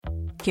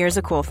Here's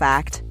a cool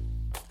fact.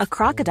 A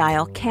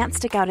crocodile can't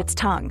stick out its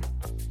tongue.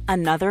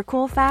 Another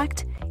cool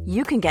fact,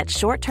 you can get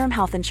short-term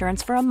health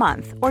insurance for a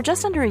month or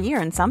just under a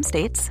year in some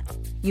states.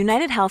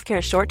 United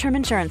Healthcare short-term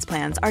insurance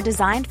plans are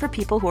designed for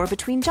people who are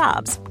between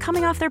jobs,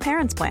 coming off their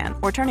parents' plan,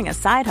 or turning a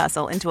side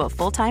hustle into a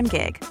full-time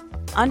gig.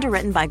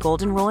 Underwritten by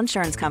Golden Rule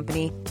Insurance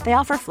Company, they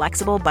offer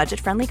flexible,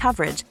 budget-friendly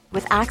coverage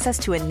with access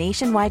to a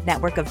nationwide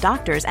network of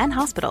doctors and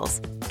hospitals.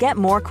 Get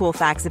more cool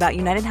facts about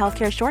United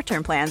Healthcare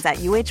short-term plans at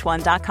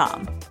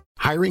uh1.com.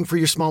 Hiring for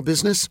your small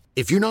business?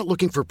 If you're not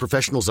looking for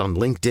professionals on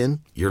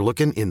LinkedIn, you're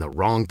looking in the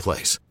wrong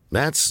place.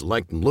 That's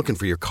like looking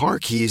for your car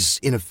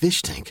keys in a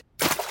fish tank.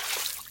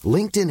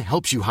 LinkedIn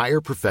helps you hire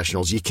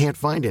professionals you can't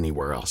find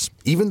anywhere else,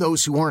 even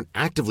those who aren't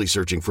actively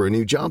searching for a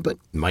new job but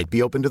might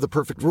be open to the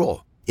perfect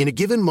role. In a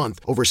given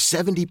month, over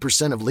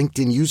 70% of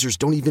LinkedIn users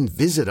don't even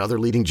visit other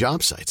leading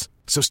job sites.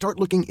 So start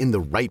looking in the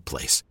right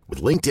place.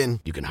 With LinkedIn,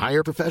 you can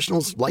hire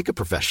professionals like a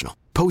professional.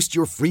 Post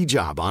your free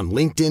job on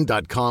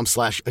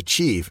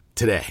linkedin.com/achieve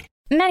today.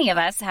 Many of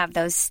us have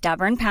those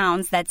stubborn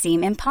pounds that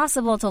seem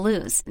impossible to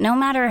lose, no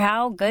matter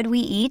how good we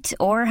eat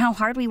or how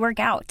hard we work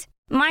out.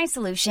 My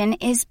solution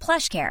is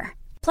PlushCare.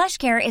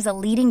 PlushCare is a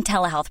leading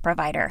telehealth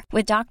provider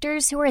with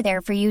doctors who are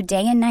there for you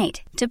day and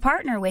night to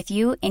partner with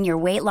you in your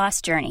weight loss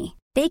journey.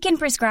 They can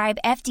prescribe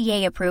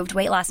FDA-approved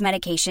weight loss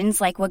medications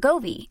like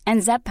Wegovy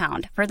and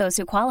Zepbound for those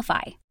who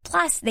qualify.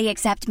 Plus, they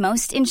accept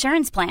most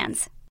insurance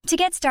plans. To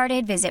get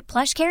started, visit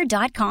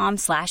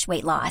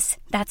plushcare.com/weightloss.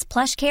 That's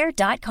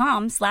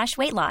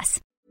plushcare.com/weightloss.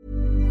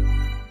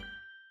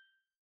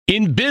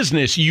 In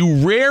business,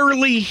 you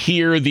rarely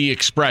hear the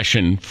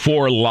expression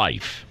 "for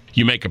life."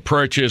 You make a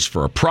purchase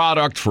for a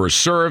product, for a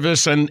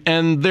service, and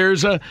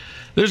there's a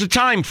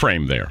time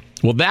frame there.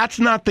 Well, that's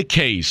not the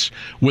case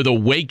with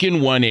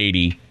Awaken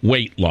 180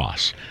 weight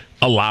loss.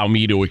 Allow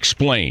me to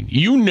explain.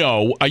 You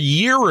know, a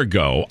year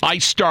ago, I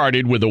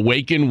started with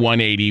Awaken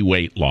 180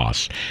 weight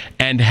loss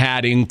and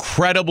had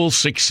incredible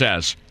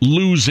success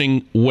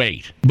losing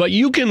weight. But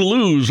you can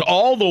lose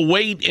all the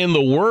weight in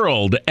the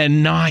world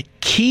and not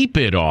keep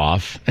it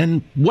off.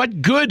 And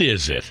what good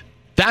is it?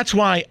 That's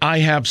why I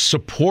have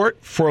support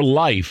for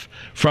life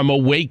from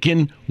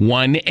Awaken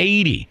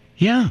 180.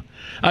 Yeah.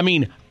 I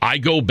mean, I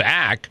go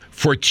back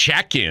for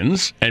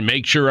check-ins and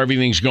make sure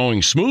everything's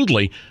going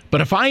smoothly.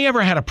 But if I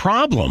ever had a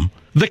problem,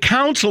 the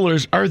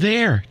counselors are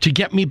there to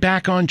get me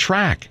back on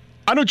track.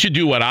 Why don't you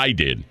do what I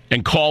did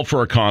and call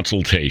for a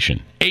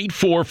consultation?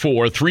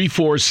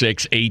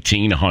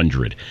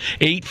 844-346-1800.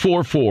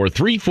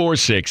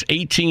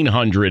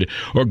 844-346-1800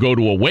 or go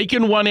to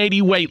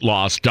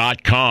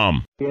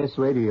awaken180weightloss.com. CBS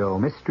Radio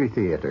Mystery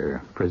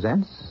Theater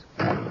presents...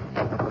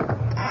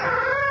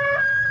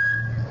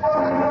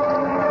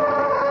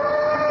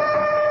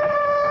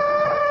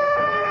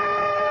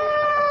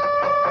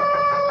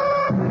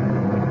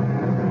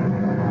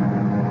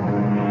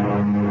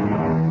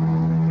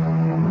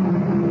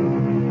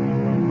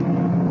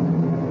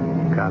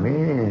 Come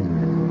in.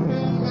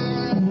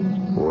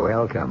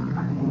 Welcome.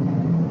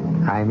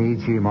 I'm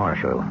E.G.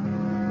 Marshall.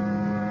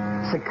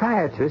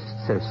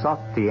 Psychiatrists have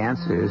sought the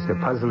answers to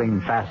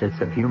puzzling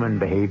facets of human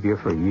behavior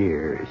for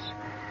years.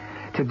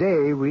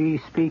 Today, we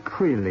speak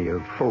freely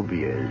of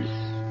phobias,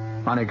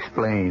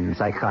 unexplained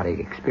psychotic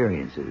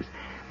experiences.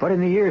 But in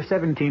the year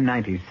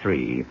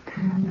 1793,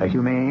 a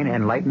humane,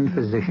 enlightened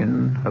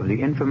physician of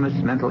the infamous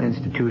mental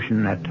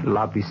institution at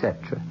La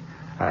Bicêtre,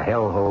 a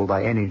hellhole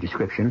by any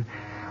description,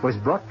 was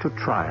brought to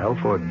trial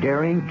for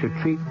daring to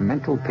treat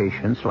mental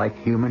patients like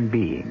human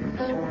beings.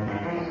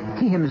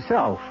 He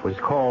himself was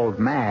called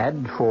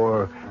mad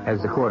for,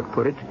 as the court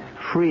put it,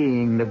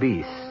 freeing the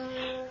beasts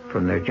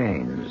from their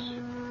chains.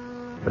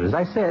 But as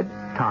I said,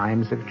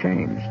 times have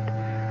changed.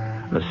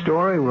 The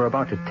story we're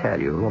about to tell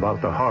you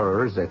about the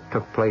horrors that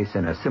took place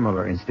in a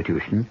similar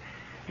institution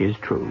is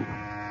true.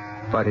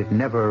 But it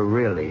never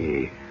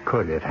really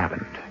could have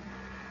happened.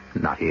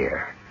 Not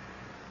here.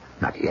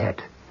 Not yet.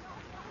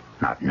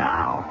 Not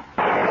now.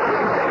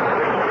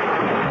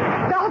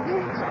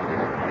 Doctor!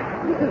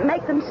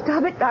 Make them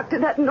stop it, Doctor.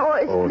 That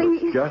noise,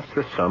 please. It's just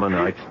a summer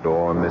night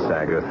storm, Miss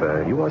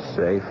Agatha. You are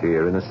safe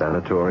here in the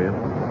sanatorium.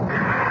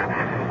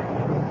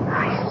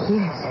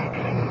 Yes.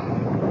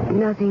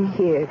 Nothing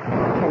here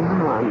can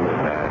harm me.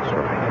 That's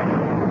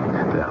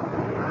right. Now,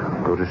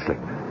 go to sleep.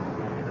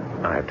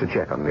 I have to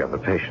check on the other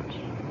patients.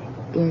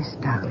 Yes,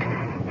 Doctor.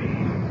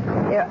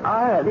 There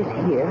are others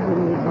here who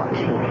need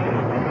watching.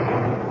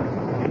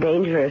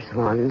 Dangerous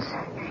ones.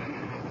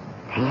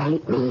 They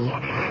hate me.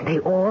 They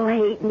all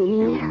hate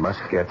me. You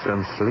must get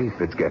some sleep.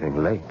 It's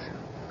getting late.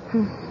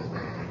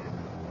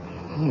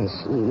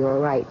 Yes, you're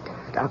right,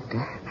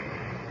 Doctor.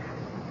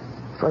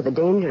 For the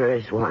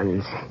dangerous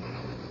ones,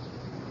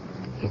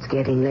 it's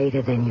getting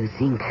later than you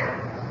think.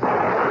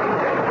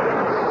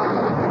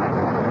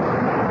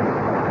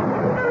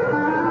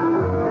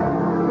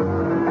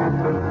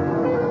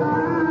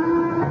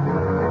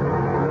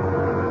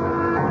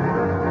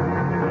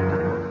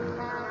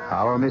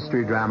 Our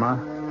mystery drama,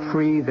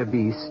 Free the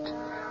Beast,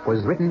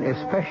 was written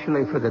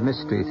especially for the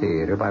Mystery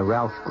Theater by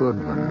Ralph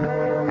Goodwin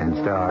and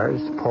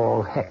stars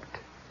Paul Hecht.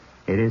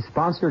 It is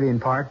sponsored in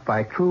part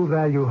by True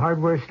Value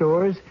Hardware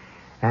Stores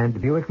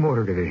and Buick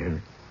Motor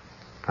Division.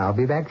 I'll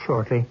be back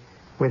shortly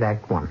with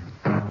Act One.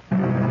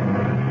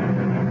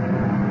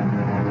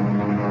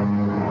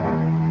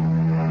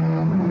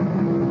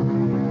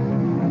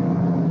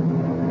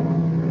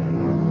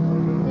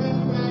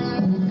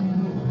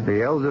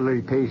 The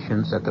elderly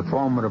patients at the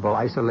formidable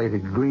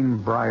isolated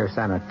Greenbrier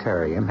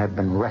Sanitarium have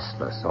been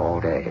restless all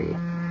day.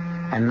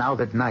 And now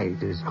that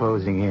night is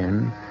closing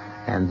in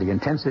and the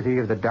intensity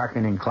of the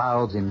darkening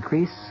clouds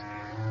increase,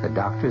 the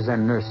doctors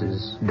and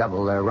nurses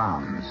double their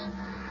rounds.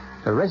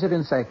 The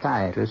resident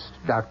psychiatrist,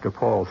 Dr.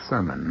 Paul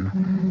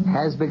Thurman,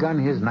 has begun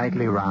his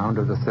nightly round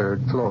of the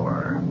third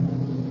floor.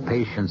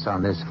 Patients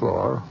on this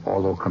floor,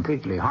 although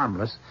completely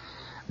harmless,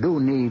 do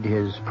need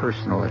his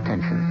personal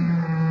attention.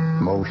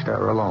 Most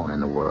are alone in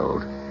the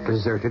world,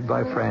 deserted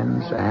by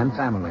friends and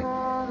family.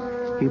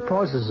 He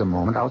pauses a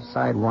moment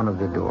outside one of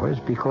the doors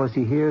because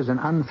he hears an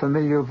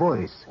unfamiliar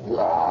voice. Yes,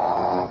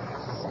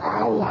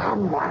 I have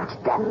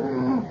watched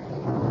them.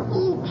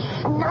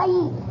 Each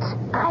night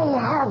I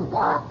have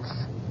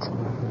watched,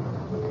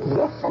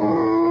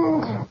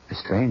 listened. A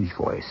strange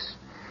voice,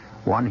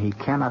 one he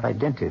cannot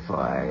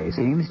identify,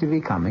 seems to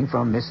be coming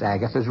from Miss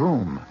Agatha's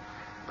room.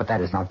 But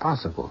that is not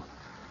possible.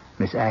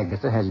 Miss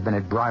Agatha has been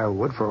at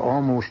Briarwood for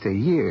almost a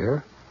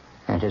year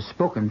and has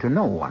spoken to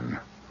no one.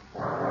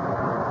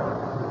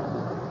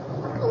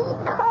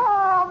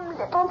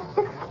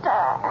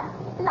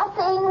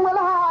 Nothing will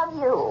harm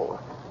you.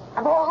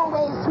 I've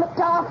always looked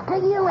after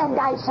you, and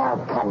I shall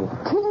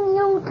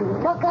continue to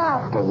look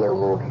after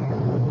you.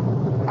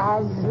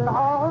 As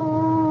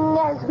long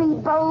as we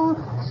both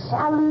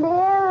shall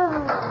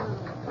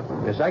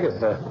live. Miss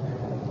Agatha.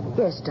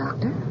 Yes,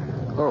 Doctor?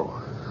 Oh,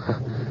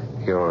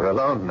 you're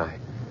alone.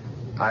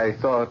 I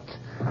thought...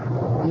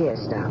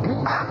 Yes,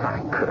 Doctor?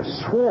 I could have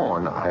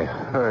sworn I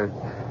heard...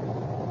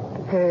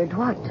 Heard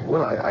what?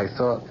 Well, I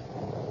thought...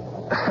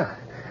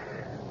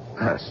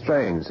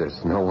 Strange,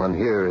 there's no one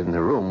here in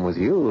the room with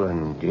you,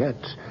 and yet...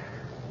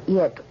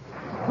 Yet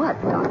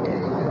what,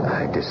 Doctor?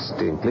 I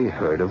distinctly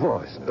heard a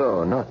voice.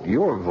 Oh, not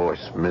your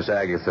voice, Miss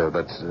Agatha,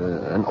 but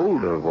an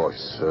older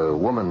voice. A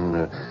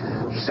woman,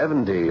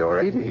 70 or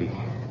 80.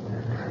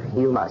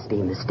 You must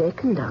be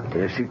mistaken,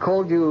 Doctor. She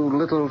called you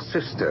little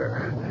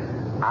sister.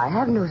 I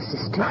have no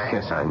sister.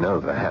 Yes, I know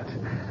that.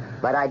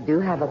 But I do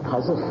have a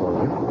puzzle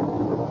for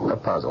you. A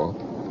puzzle?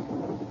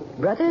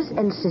 Brothers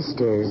and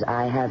sisters,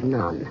 I have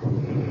none.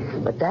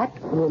 But that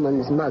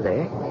woman's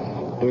mother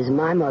is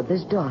my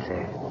mother's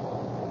daughter.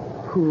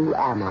 Who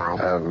am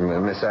I?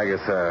 Miss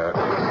Agatha...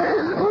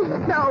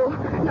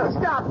 No,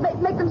 stop.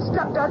 Make them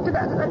stop, Doctor.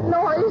 That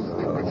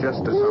noise.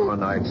 Just a summer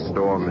night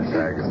storm, Miss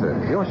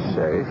Agatha. You're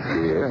safe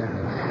here.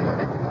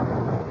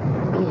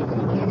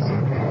 Yes.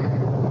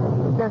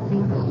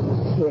 Nothing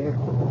here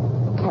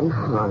can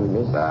harm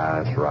me.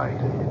 That's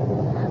right.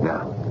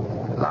 Now,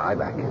 lie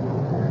back.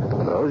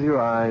 Close your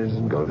eyes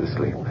and go to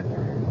sleep.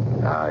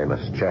 I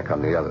must check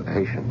on the other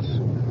patients.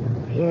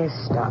 Yes,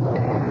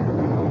 Doctor.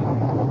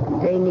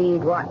 They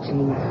need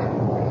watching.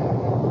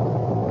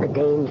 The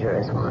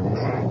dangerous ones.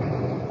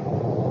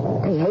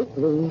 They hate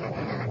me.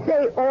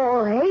 They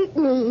all hate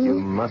me. You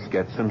must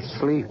get some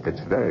sleep.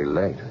 It's very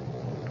late.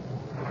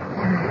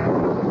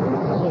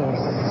 Yes.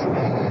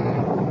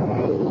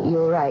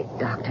 You're right,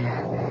 Doctor.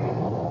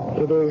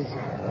 It is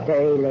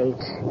very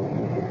late.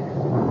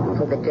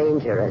 For the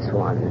dangerous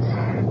ones.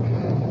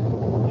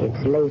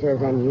 It's later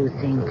than you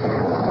think.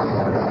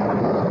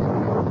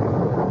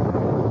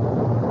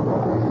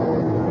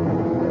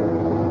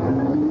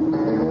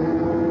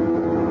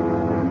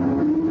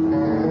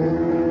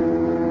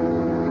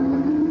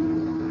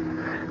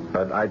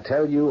 But I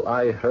tell you,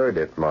 I heard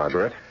it,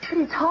 Margaret. But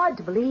it's hard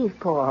to believe,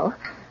 Paul.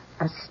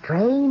 A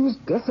strange,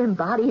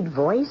 disembodied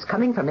voice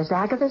coming from Miss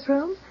Agatha's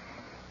room?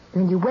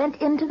 Then you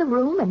went into the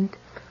room and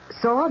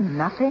saw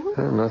nothing?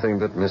 Nothing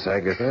but Miss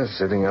Agatha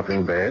sitting up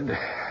in bed.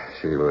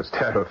 She was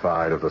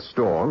terrified of the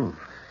storm,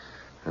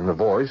 and the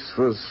voice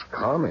was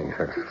calming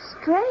her.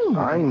 It's strange.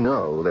 I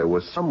know there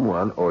was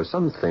someone or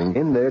something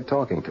in there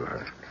talking to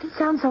her. It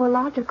sounds so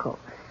illogical.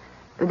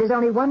 But there's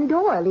only one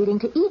door leading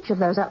to each of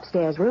those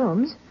upstairs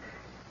rooms.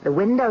 The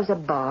windows are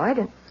barred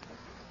and...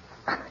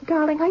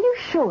 Darling, are you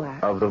sure?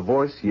 Of the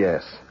voice,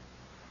 yes.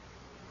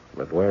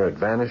 But where it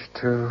vanished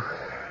to,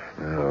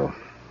 no.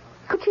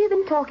 Could she have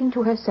been talking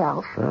to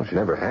herself? Well, she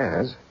never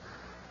has.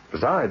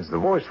 Besides, the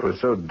voice was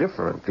so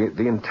different.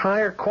 The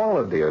entire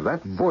quality of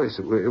that voice,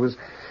 it was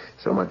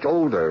so much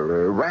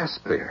older,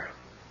 raspier.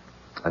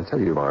 I tell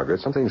you,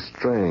 Margaret, something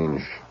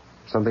strange,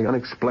 something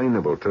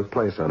unexplainable took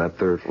place on that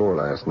third floor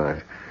last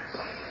night.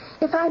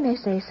 If I may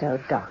say so,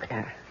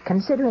 Doctor,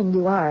 considering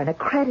you are an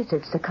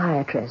accredited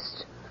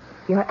psychiatrist,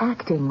 you're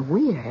acting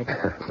weird.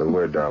 The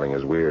word, darling,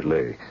 is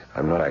weirdly.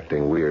 I'm not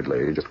acting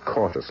weirdly, just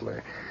cautiously.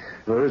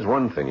 There is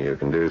one thing you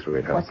can do,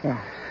 sweetheart. What's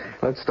that?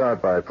 Let's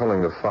start by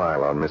pulling the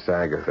file on Miss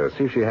Agatha.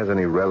 See if she has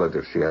any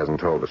relatives she hasn't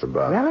told us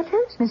about.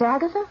 Relatives? Miss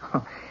Agatha?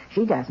 Oh,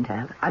 she doesn't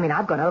have. I mean,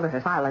 I've gone over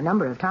her file a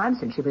number of times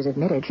since she was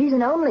admitted. She's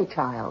an only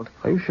child.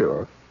 Are you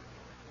sure?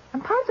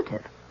 I'm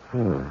positive.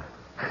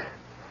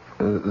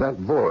 That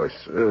voice,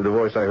 the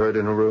voice I heard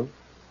in her room,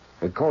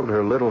 it called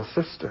her little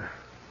sister.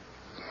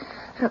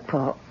 Look,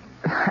 Paul,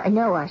 I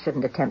know I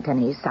shouldn't attempt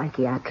any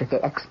psychiatric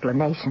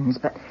explanations,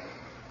 but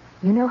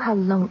you know how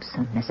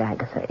lonesome Miss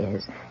Agatha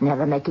is,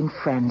 never making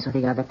friends with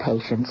the other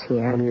patients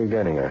here. What are you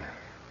getting at?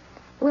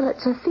 Well,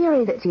 it's a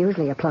theory that's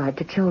usually applied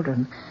to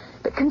children,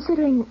 but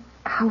considering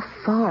how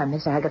far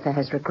Miss Agatha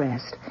has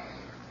regressed,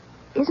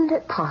 isn't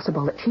it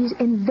possible that she's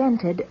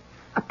invented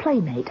a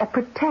playmate, a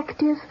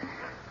protective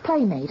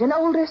playmate, an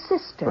older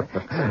sister?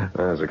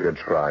 That's a good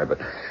try, but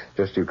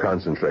just you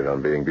concentrate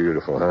on being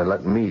beautiful, and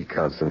let me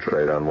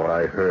concentrate on what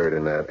I heard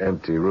in that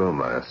empty room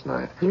last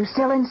night. You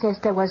still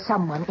insist there was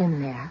someone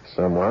in there?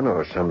 Someone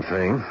or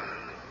something.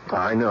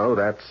 I know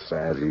that's,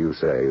 as you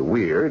say,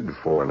 weird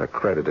for an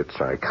accredited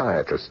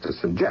psychiatrist to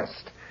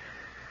suggest.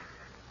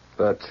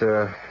 But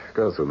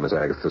go through Miss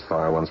Agatha's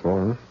file once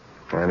more.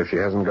 And if she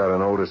hasn't got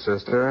an older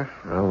sister,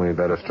 well, we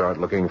better start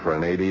looking for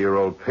an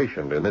 80-year-old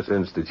patient in this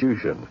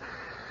institution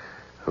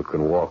who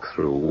can walk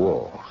through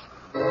walls.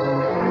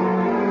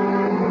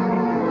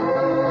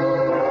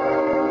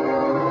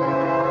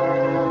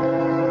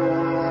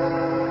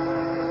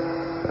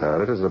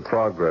 This is a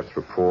progress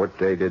report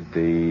dated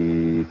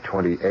the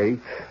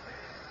 28th.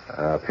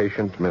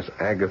 Patient Miss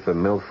Agatha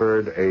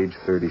Milford, age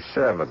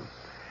 37.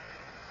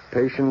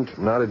 Patient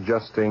not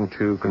adjusting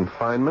to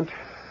confinement.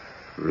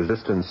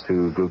 Resistance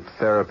to group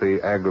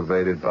therapy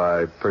aggravated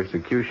by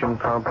persecution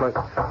complex.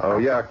 Oh,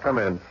 yeah, come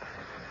in.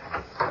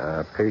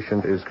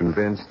 Patient is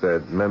convinced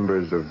that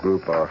members of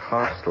group are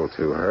hostile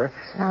to her.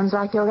 Sounds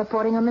like you're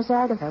reporting on Miss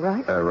Agatha,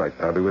 right? Right.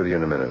 I'll be with you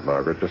in a minute,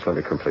 Margaret. Just let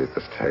me complete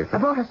this tape. I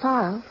brought her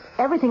file.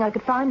 Everything I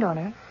could find on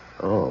her.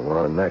 Oh,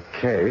 well, in that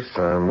case,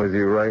 I'm with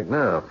you right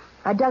now.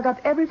 I dug up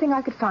everything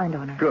I could find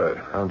on her. Good.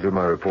 I'll do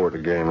my report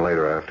again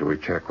later after we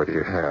check what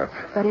you have.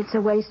 But it's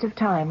a waste of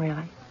time,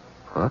 really.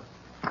 Huh?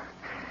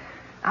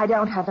 I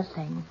don't have a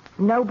thing.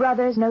 No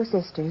brothers, no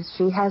sisters.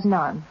 She has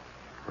none.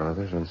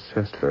 Brothers and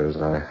sisters,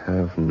 I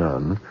have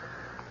none.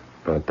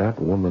 But that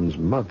woman's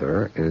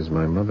mother is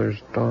my mother's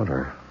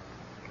daughter.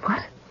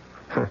 What?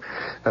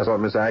 That's what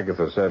Miss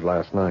Agatha said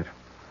last night.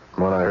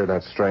 When I heard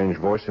that strange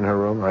voice in her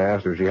room, I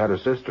asked her if she had a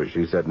sister.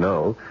 She said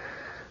no.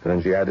 And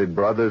then she added,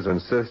 brothers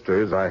and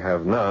sisters, I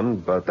have none,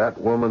 but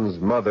that woman's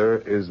mother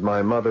is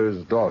my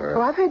mother's daughter.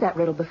 Oh, I've heard that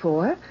riddle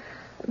before.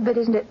 But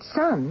isn't it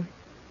son?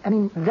 I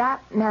mean,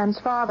 that man's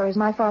father is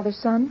my father's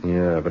son?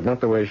 Yeah, but not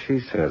the way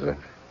she says it.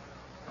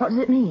 What does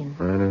it mean?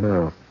 I don't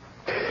know.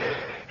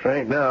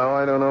 Right now,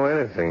 I don't know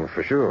anything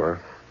for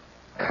sure.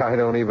 I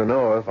don't even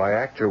know if I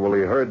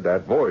actually heard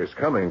that voice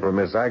coming from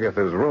Miss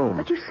Agatha's room.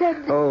 But you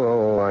said...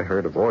 Oh, I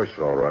heard a voice,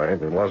 all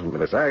right. It wasn't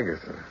Miss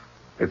Agatha.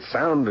 It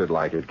sounded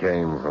like it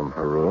came from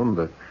her room,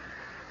 but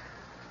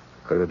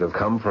could it have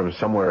come from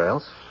somewhere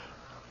else?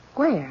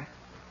 Where?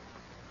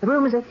 The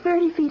rooms are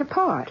 30 feet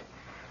apart.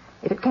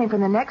 If it came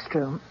from the next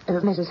room, if it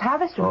was Mrs.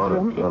 Haverstrom's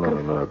room...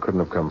 No. It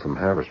couldn't have come from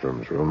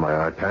Haverstrom's room.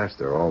 My eye passed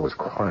there. All was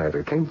quiet.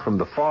 It came from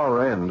the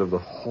far end of the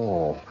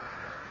hall.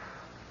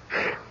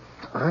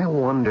 I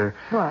wonder...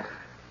 What?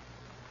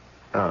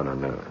 Oh, no.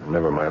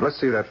 Never mind. Let's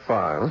see that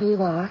file. Here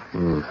you are.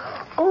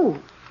 Oh,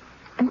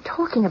 I'm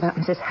talking about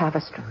Mrs.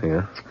 Haverstrom.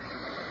 Yeah?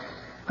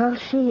 Well,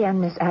 she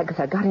and Miss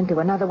Agatha got into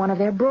another one of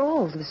their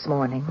brawls this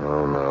morning.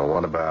 Oh, no.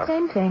 What about...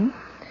 Same thing.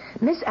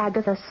 Miss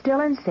Agatha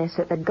still insists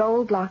that the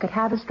gold locket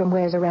Haverstrom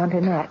wears around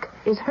her neck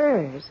is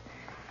hers.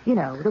 You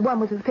know, the one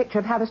with the picture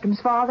of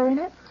Haverstrom's father in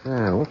it.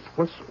 Yeah,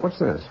 what's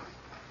this?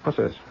 What's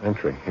this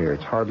entry here?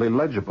 It's hardly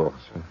legible.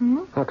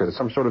 Look, it's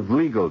some sort of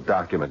legal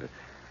document. It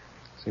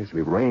seems to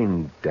be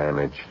rain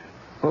damage.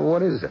 Well,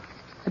 what is it?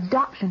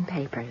 Adoption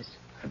papers.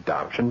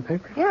 Adoption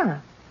papers?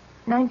 Yeah.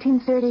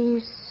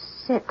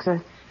 1936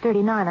 or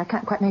 39. I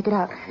can't quite make it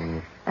out.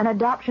 An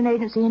adoption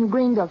agency in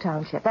Greenville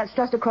Township. That's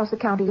just across the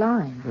county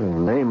line. The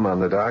name on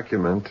the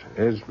document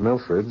is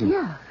Milford.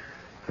 Yeah.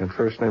 And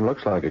first name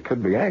looks like it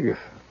could be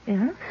Agatha.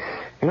 Yeah?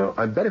 You know,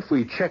 I bet if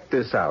we check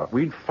this out,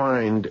 we'd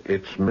find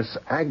it's Miss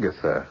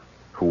Agatha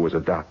who was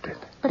adopted.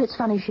 But it's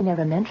funny she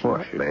never mentioned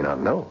Well, it. she may not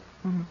know.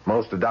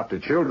 Most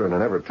adopted children are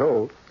never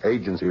told.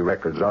 Agency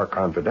records are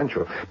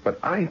confidential. But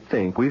I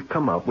think we've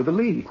come up with a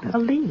lead. A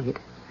lead?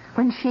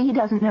 When she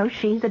doesn't know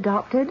she's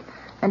adopted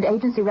and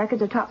agency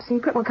records are top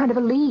secret? What kind of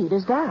a lead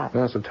is that?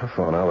 That's a tough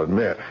one, I'll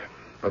admit.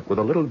 But with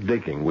a little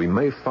digging, we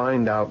may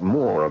find out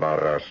more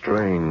about our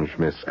strange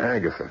Miss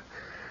Agatha.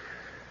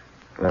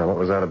 Now, what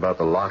was that about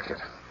the locket?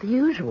 The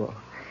usual.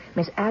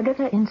 Miss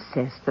Agatha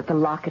insists that the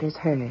locket is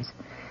hers.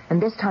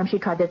 And this time she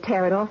tried to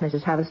tear it off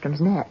Mrs.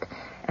 Haverstrom's neck.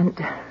 And,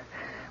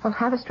 well,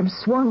 Haverstrom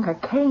swung her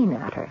cane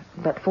at her.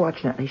 But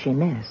fortunately she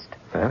missed.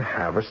 That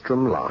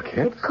Haverstrom locket?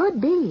 It could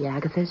be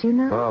Agatha's, you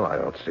know. Well, I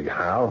don't see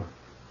how.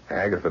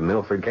 Agatha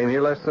Milford came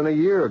here less than a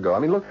year ago. I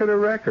mean, look at her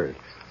record.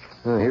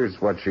 Here's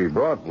what she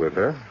brought with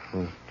her.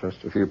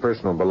 Just a few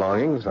personal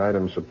belongings,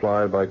 items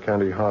supplied by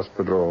county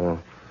hospital.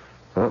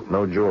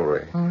 No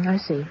jewelry. I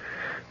see.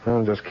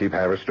 Well, just keep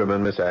Haverstrom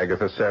and Miss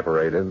Agatha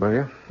separated, will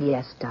you?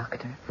 Yes,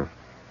 Doctor.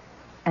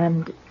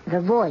 And the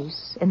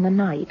voice in the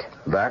night.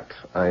 That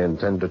I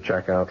intend to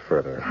check out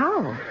further.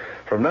 How?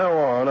 From now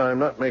on, I'm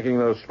not making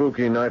those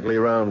spooky nightly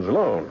rounds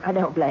alone. I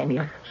don't blame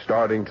you.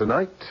 Starting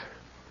tonight,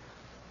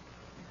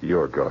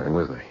 you're going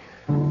with me.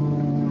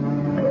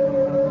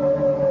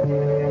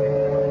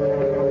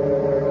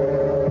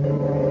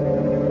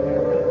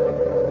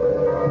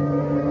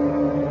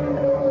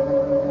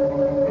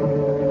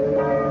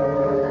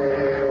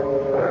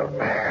 Well,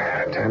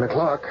 10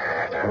 o'clock.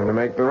 Time to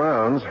make the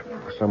rounds.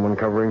 Someone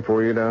covering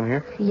for you down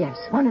here? Yes,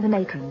 one of the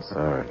matrons.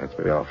 All right, let's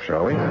be off,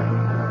 shall we?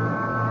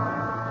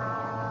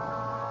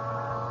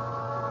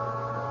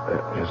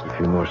 Just a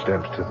few more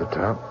steps to the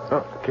top.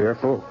 Oh,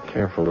 careful.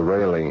 Careful, the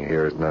railing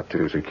here is not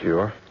too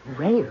secure.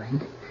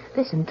 Railing?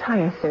 This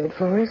entire third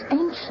floor is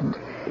ancient.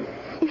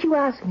 If you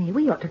ask me,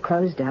 we ought to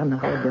close down the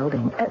whole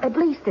building. At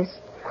least this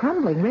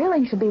crumbling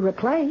railing should be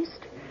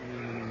replaced.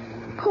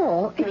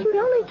 Paul, if you'd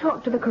only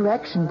talk to the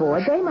correction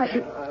board, they might be...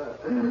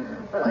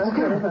 What's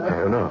that? I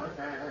don't know.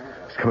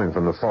 It's coming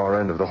from the far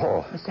end of the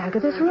hall. Miss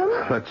Agatha's room?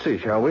 Let's see,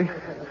 shall we?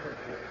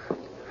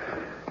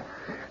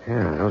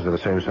 Yeah, those are the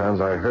same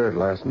sounds I heard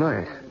last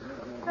night.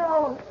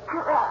 Don't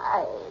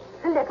cry,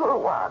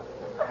 little one.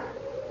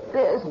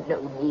 There's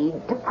no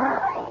need to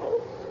cry.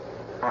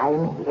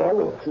 I'm here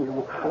with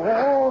you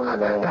always.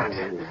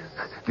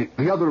 That.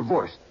 The other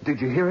voice. Did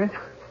you hear it?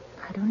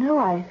 I don't know.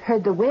 I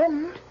heard the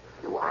wind.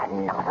 You are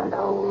not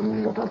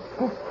alone, little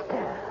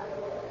sister.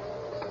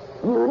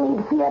 You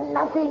need fear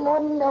nothing or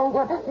no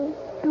one.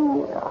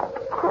 Do not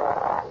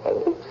cry.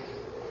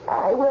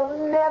 I will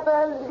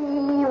never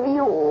leave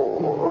you.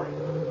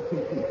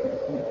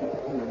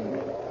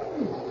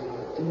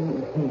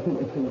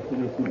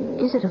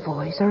 Is it a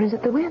voice or is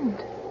it the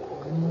wind?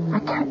 I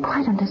can't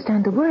quite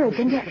understand the words,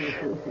 and yet...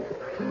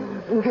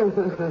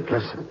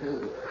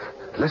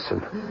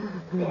 Listen.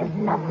 There's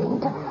nothing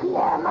to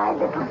fear, my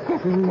little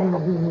sister.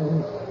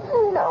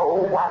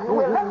 No one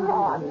will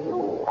harm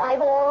you.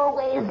 I've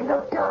always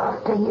looked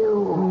after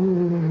you.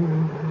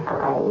 I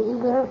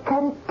will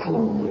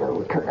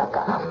continue to look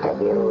after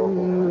you.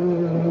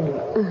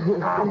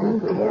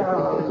 Until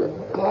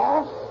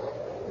death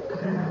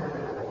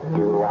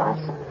do us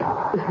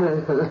part.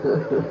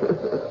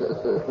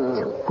 It's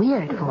a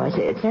weird voice.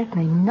 It's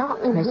certainly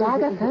not Miss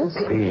Agatha's.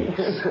 Please.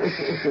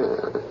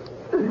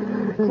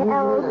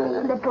 Tell me,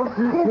 little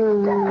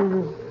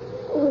sister,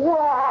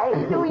 why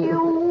do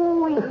you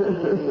weep?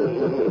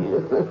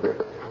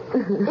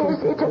 Is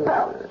it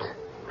about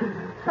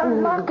a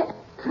locket?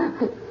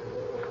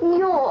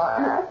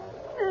 Your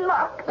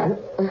locket?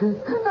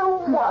 The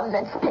one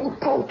that's been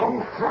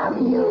taken from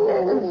you?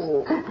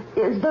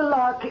 Is the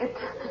locket.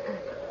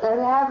 That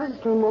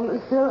Haverstone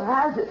woman still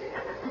has it.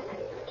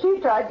 She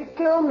tried to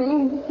kill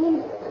me.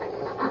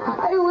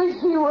 I wish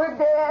she were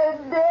dead.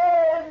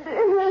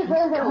 She's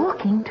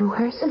talking to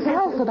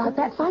herself about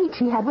that fight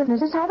she had with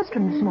Mrs.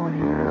 Haverstone this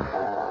morning.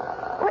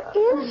 What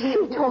is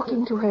she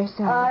talking to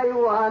herself? I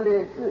want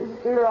it,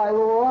 sister. I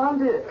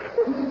want it.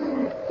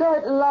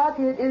 That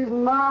locket is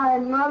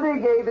mine. Mother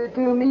gave it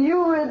to me.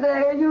 You were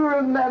there. You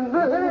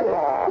remember?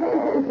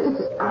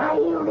 Yes, I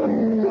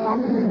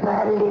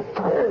remember, little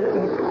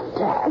sister.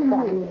 The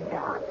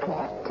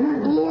locket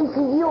is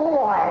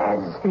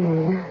yours.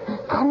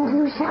 And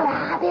you shall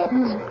have it.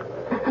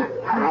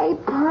 I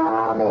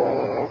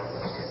promise.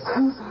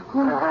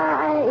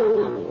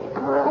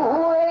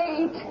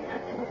 Wait.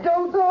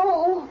 Don't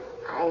go.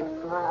 I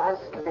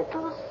must,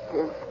 little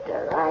sister.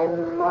 I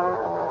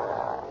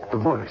must. The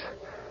voice.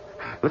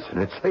 Listen,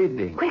 it's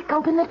fading. Quick,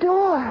 open the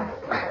door.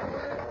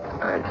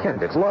 I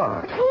can't. It's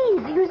locked.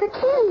 Keys. Use the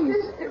keys.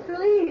 Sister,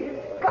 please.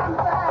 Come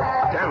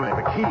back. Damn it,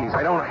 the keys.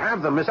 I don't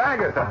have them. Miss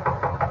Agatha.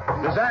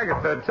 Miss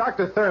Agatha,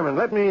 Dr. Thurman,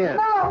 let me in.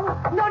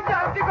 No,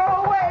 doctor,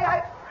 go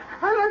away.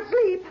 I'm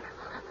asleep.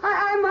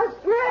 I must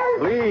rest.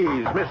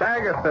 Please, Miss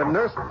Agatha,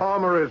 Nurse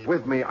Palmer is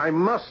with me. I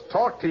must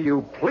talk to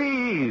you.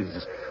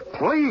 Please.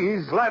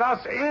 Please let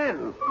us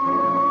in.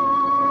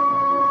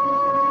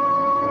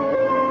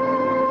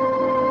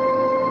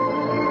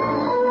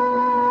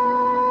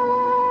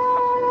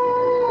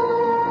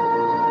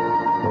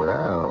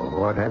 Well,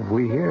 what have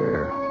we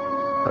here?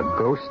 A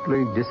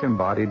ghostly,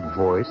 disembodied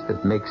voice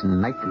that makes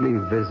nightly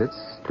visits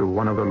to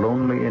one of the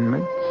lonely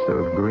inmates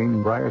of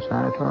Greenbrier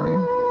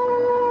Sanatorium?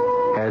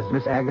 Has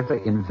Miss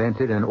Agatha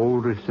invented an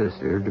older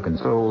sister to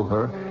console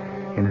her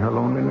in her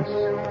loneliness?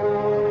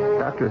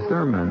 Dr.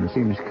 Thurman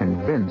seems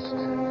convinced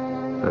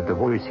that the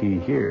voice he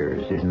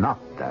hears is not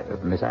that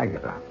of Miss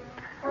Agatha.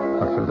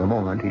 But for the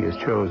moment, he has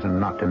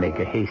chosen not to make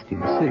a hasty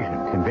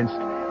decision, convinced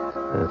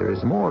that there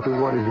is more to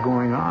what is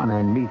going on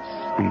than meets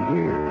the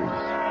ears.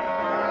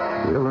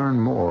 We'll learn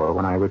more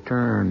when I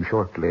return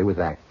shortly with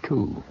Act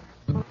 2.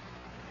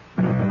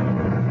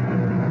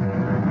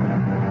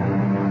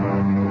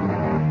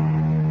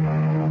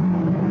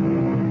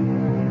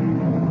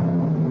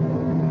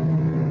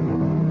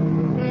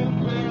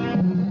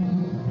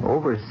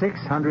 Over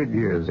 600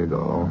 years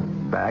ago,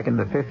 back in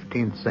the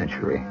 15th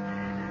century,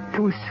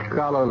 two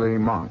scholarly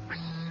monks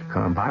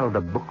compiled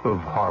a book of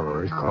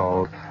horrors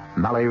called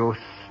Malleus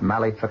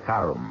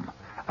Maleficarum,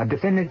 a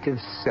definitive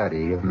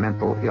study of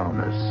mental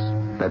illness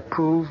that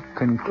proved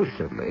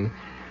conclusively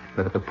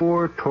that the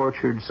poor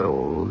tortured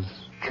souls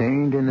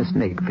chained in the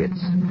snake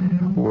pits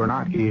were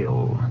not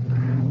ill,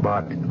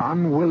 but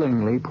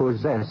unwillingly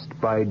possessed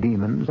by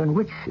demons and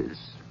witches.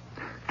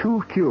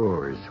 2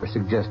 cures were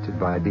suggested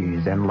by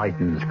these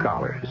enlightened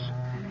scholars: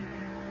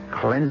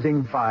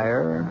 cleansing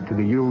fire to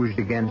be used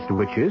against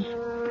witches,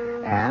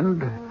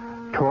 and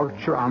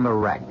torture on the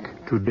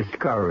rack to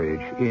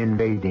discourage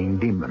invading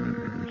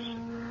demons.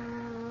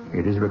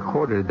 It is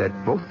recorded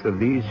that both of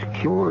these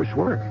cures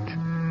worked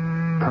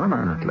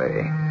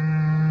permanently,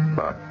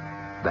 but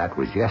that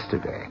was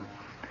yesterday.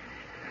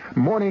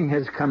 Morning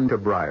has come to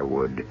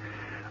Briarwood.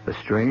 The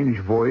strange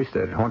voice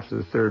that haunts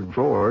the 3rd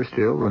floor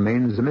still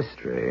remains a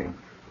mystery.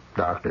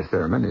 Dr.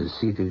 Thurman is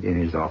seated in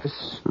his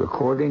office,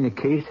 recording a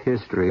case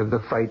history of the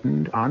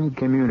frightened,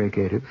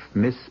 uncommunicative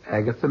Miss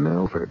Agatha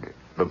Milford.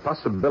 The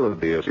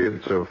possibility of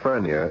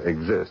schizophrenia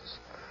exists.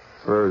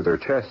 Further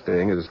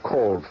testing is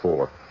called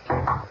for.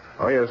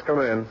 Oh, yes, come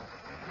in.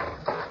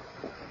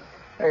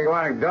 Hey, good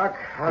morning, Doc.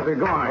 How's it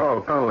going?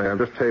 Oh, Connolly, I'm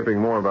just taping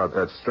more about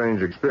that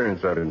strange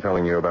experience I've been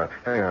telling you about.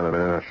 Hang on a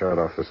minute, I'll shut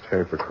off this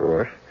tape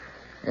recorder.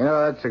 You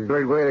know, that's a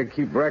great way to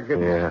keep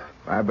records. Yeah.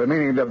 I've been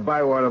meaning to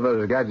buy one of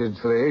those gadgets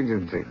for the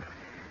agency.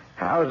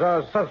 How's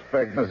our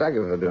suspect, Miss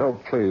Agatha, doing? Oh,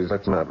 please,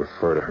 let's not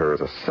refer to her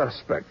as a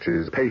suspect.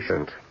 She's a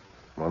patient,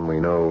 one we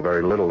know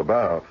very little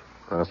about.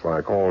 That's why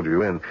I called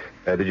you in.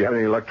 Did you have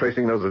any luck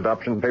tracing those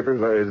adoption papers?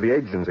 Is the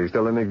agency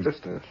still in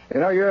existence?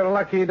 You know, you're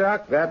lucky,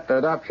 Doc. That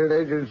adoption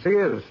agency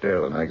is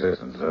still in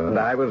existence. And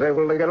I was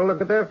able to get a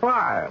look at their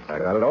files. I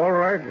got it all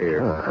right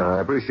here. I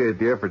appreciate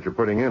the effort you're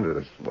putting into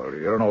this. Well,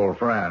 you're an old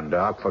friend,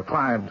 Doc. For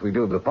clients, we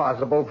do the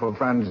possible. For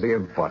friends, the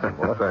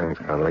impossible. Thanks,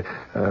 Connolly.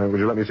 Would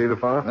you let me see the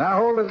file? Now,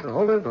 hold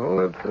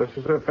it. This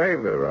is a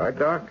favor, right,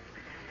 Doc?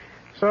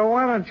 So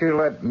why don't you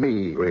let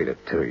me read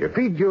it to you?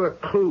 Feed you a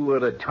clue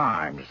at a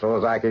time so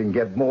as I can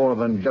get more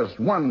than just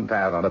one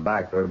pat on the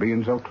back for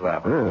being so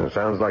clever. Yeah,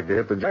 sounds like you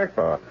hit the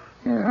jackpot.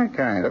 Yeah,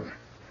 kind of.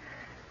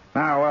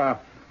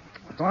 Now,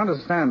 to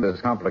understand this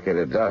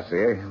complicated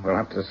dossier, we'll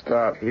have to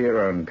start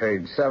here on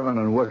page 7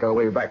 and work our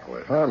way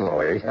backwards.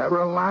 Connolly.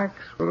 Relax,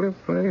 will you,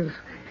 please?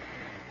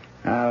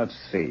 Now, let's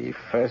see.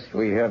 First,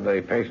 we have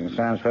the patient's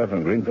transfer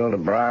from Greenfield to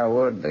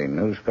Briarwood, the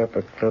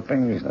newspaper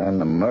clippings, then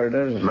the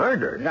murders.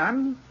 Murders?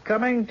 I'm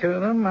coming to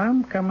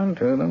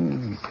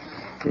them.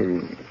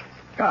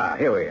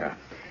 Here we are.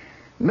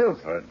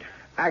 Milford,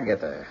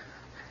 Agatha,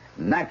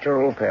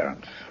 natural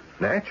parents.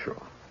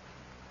 Natural?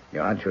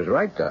 Your hunch was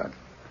right, Doc.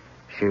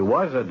 She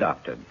was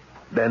adopted.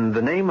 Then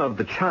the name of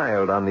the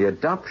child on the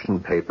adoption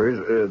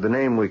papers, the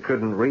name we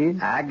couldn't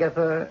read?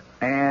 Agatha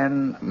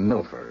Ann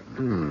Milford.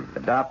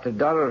 Adopted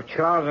daughter of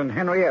Charles and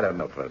Henrietta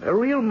Milford. Her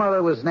real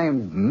mother was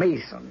named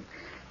Mason.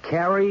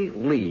 Carrie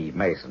Lee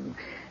Mason.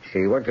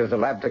 She worked as a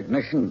lab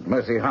technician at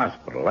Mercy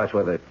Hospital. That's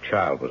where the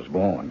child was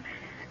born.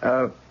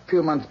 A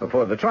few months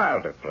before the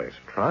trial took place.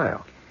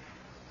 Trial?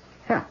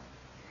 Yeah.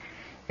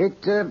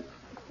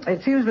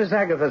 It seems Miss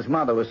Agatha's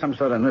mother was some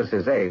sort of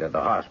nurse's aide at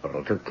the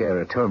hospital, took care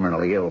of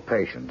terminally ill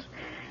patients.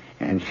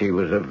 And she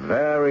was a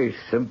very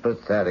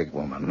sympathetic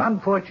woman.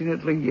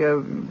 Unfortunately,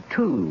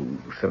 too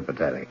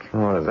sympathetic.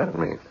 What does that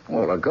mean?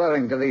 Well,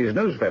 according to these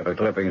newspaper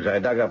clippings I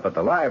dug up at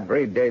the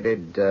library,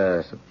 dated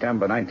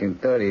September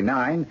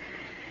 1939,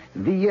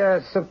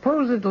 the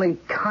supposedly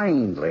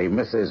kindly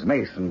Mrs.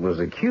 Mason was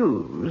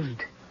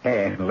accused,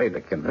 and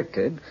later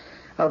convicted,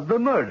 of the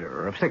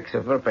murder of 6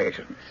 of her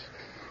patients.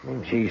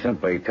 She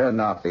simply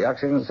turned off the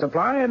oxygen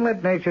supply and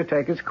let nature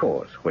take its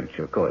course, which,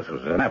 of course,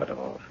 was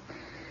inevitable.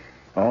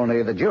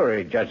 Only the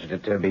jury judged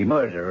it to be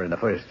murder in the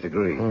 1st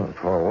degree. Oh,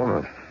 poor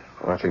woman.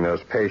 Watching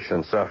those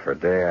patients suffer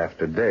day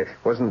after day.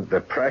 Wasn't the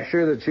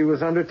pressure that she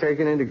was under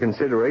taken into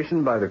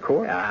consideration by the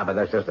court? Yeah, but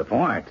that's just the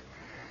point.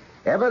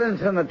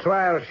 Evidence in the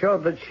trial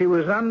showed that she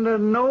was under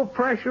no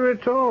pressure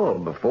at all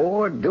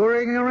before,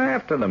 during, or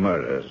after the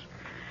murders.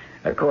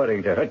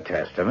 According to her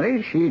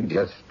testimony, she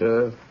just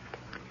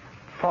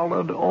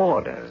followed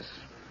orders.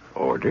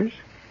 Orders?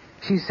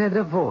 She said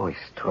a voice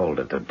told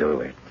her to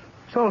do it.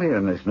 It's all here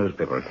in this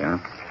newspaper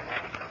account.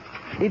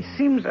 It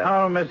seems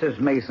our Mrs.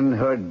 Mason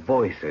heard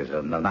voices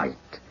in the night.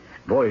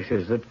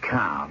 Voices that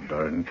calmed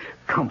her and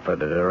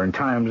comforted her in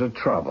times of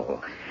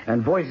trouble.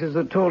 And voices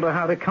that told her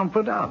how to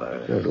comfort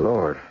others. Good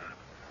Lord.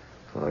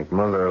 Like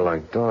mother,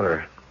 like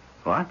daughter.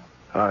 What?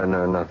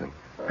 No, nothing.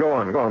 Go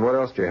on. What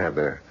else do you have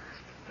there?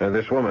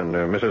 This woman,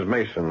 Mrs.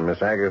 Mason,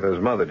 Miss Agatha's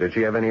mother, did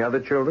she have any other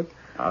children?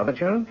 Other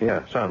children?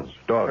 Yeah, sons,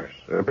 daughters.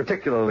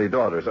 Particularly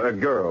daughters. A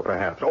girl,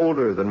 perhaps,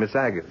 older than Miss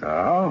Agatha.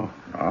 Oh,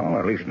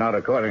 at least not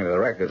according to the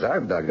records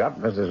I've dug up.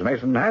 Mrs.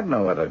 Mason had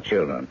no other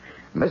children.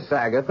 Miss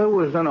Agatha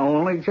was an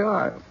only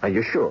child. Are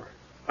you sure?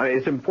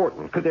 It's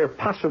important. Could there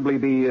possibly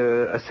be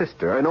a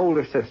sister, an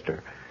older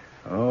sister?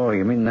 Oh,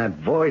 you mean that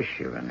voice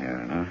you've been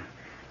hearing, huh?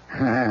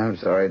 I'm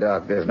sorry,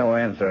 Doc. There's no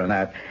answer on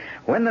that.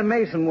 When the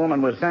Mason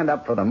woman was sent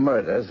up for the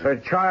murders, her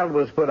child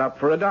was put up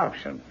for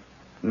adoption.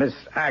 Miss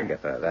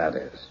Agatha, that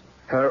is.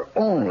 Her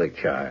only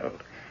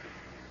child.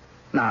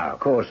 Now, of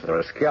course, there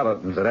are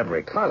skeletons in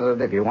every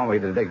closet if you want me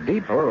to dig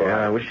deeper.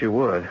 Yeah, I wish you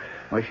would.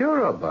 Well,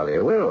 sure, old buddy,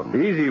 I will.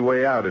 The easy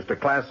way out is to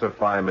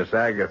classify Miss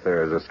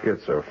Agatha as a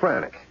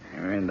schizophrenic. I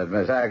mean that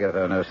Miss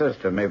Agatha and her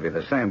sister may be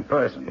the same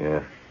person.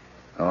 Yeah.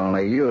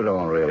 Only you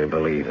don't really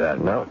believe that.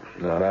 No,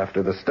 not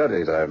after the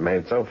studies I've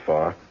made so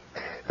far.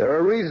 There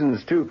are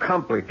reasons too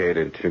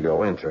complicated to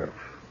go into.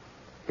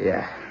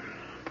 Yeah.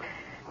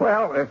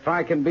 Well, if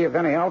I can be of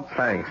any help...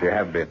 Thanks, you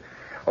have been.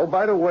 Oh,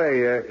 by the way,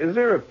 is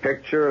there a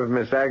picture of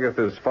Miss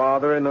Agatha's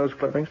father in those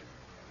clippings?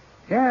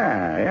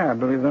 Yeah, I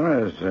believe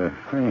there is.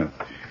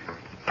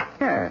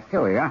 Yeah,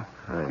 here we are.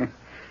 Right.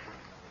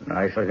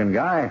 Nice-looking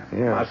guy.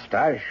 Yeah.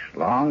 Mustache,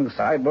 long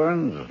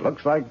sideburns.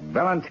 Looks like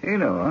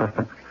Valentino,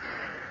 huh?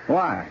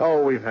 Why?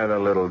 Oh, we've had a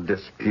little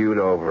dispute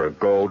over a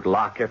gold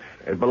locket.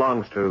 It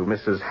belongs to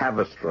Mrs.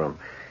 Havestrom.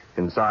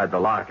 Inside the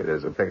locket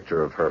is a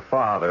picture of her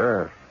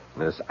father.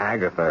 Miss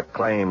Agatha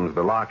claims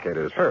the locket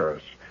is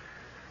hers.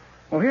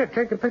 Well, here,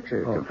 take the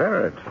picture.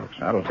 Compare it.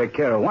 That'll take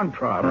care of one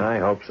problem. I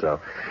hope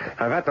so.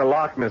 I've had to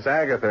lock Miss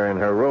Agatha in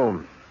her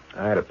room.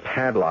 I had a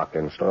padlock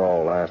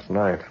installed last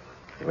night.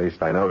 At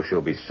least I know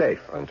she'll be safe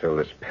until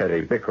this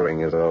petty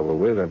bickering is over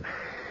with, and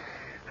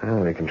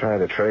we can try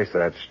to trace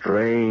that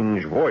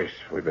strange voice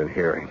we've been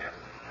hearing.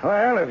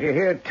 Well, if you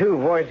hear two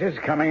voices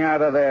coming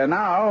out of there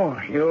now,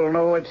 you'll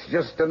know it's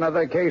just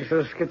another case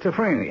of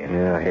schizophrenia.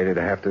 Yeah, I hated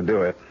to have to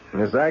do it.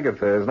 Miss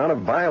Agatha is not a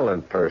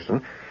violent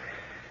person.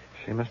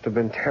 She must have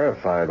been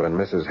terrified when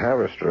Mrs.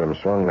 Haverstrom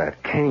swung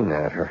that cane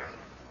at her.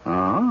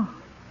 Oh?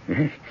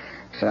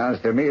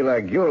 Sounds to me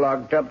like you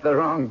locked up the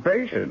wrong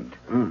patient.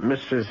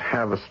 Mrs.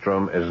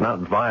 Haverstrom is not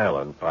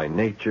violent by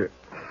nature.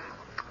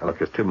 Look,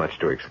 there's too much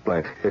to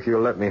explain. If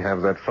you'll let me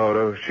have that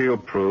photo, she'll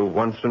prove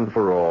once and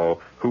for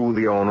all who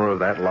the owner of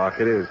that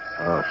locket is.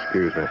 Oh,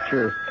 excuse me.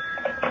 Sure.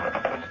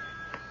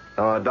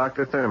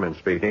 Dr. Thurman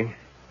speaking.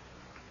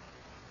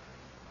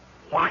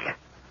 What?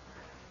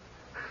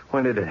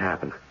 When did it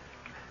happen?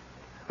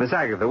 Miss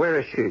Agatha, where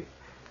is she?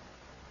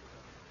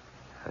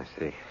 I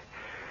see.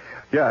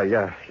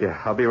 Yeah.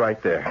 I'll be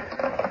right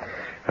there.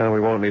 We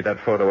won't need that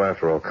photo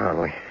after all,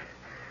 Connolly.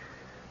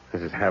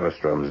 Mrs.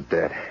 Haverstrom's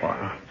dead. What?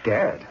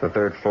 Dead? The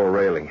third floor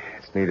railing.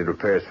 It's needed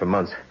repairs for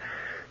months.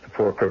 The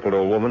poor crippled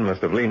old woman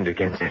must have leaned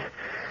against it.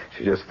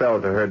 She just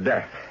fell to her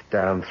death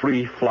down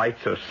 3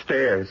 flights of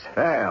stairs.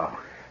 Well,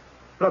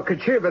 look,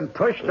 could she have been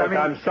pushed? Look,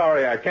 I'm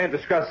sorry. I can't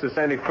discuss this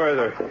any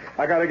further.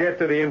 I got to get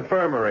to the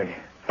infirmary.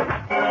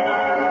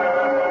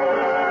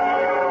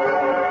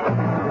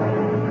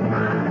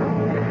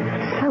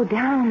 Slow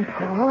down,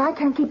 Paul. I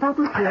can't keep up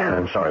with you.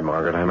 I'm sorry,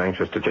 Margaret. I'm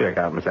anxious to check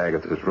out Miss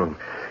Agatha's room.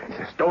 I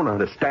just don't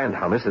understand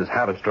how Mrs.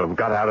 Haverstrom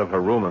got out of her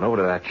room and over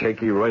to that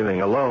shaky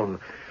railing alone.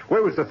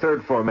 Where was the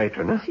third floor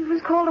matron? Huh? She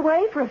was called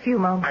away for a few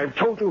moments. I've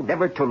told you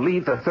never to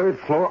leave the third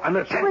floor She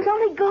unattended. was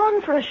only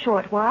gone for a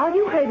short while.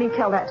 You heard me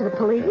tell that to the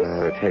police.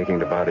 They're taking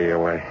the body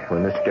away.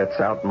 When this gets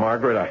out,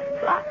 Margaret,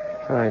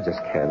 I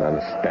just can't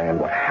understand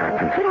what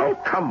happened. Oh,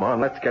 come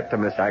on. Let's get to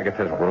Miss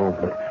Agatha's room.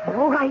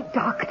 All right,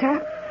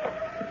 Doctor.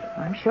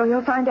 I'm sure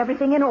you'll find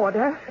everything in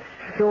order.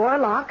 Door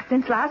locked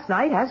since last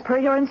night, as per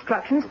your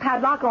instructions.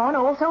 Padlock on,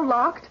 also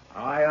locked.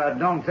 I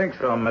don't think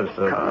so, Miss...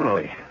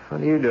 Connolly, what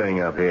are you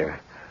doing up here?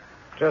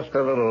 Just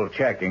a little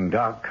checking,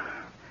 Doc.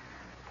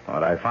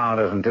 What I found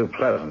isn't too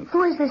pleasant.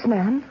 Who is this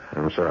man?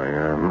 I'm sorry,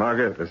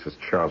 Margaret, this is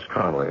Charles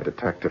Connolly, a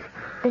detective.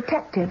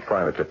 Detective?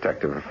 Private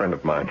detective, a friend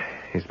of mine.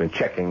 He's been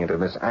checking into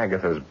Miss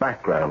Agatha's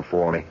background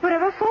for me.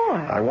 Whatever for?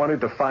 I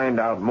wanted to find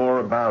out more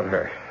about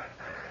her.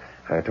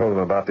 I told him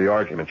about the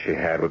argument she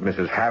had with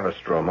Mrs.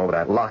 Haverstrom over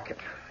that locket.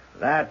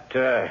 That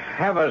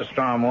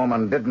Haverstrom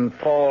woman didn't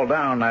fall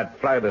down that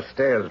flight of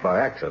stairs by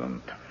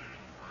accident.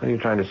 What are you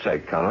trying to say,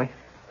 Connolly?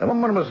 The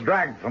woman was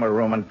dragged from her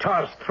room and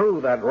tossed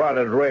through that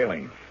rotted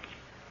railing.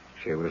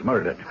 She was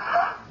murdered.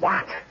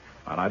 What?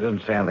 And I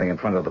didn't say anything in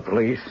front of the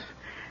police.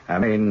 I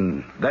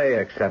mean, they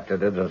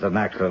accepted it as an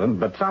accident,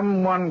 but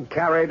someone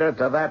carried her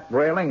to that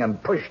railing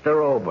and pushed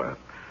her over.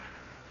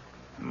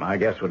 My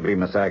guess would be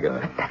Miss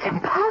Agatha. That's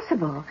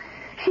impossible.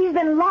 She's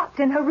been locked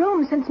in her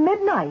room since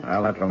midnight.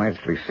 Well, that remains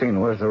to be seen.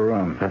 Where's the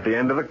room? At the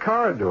end of the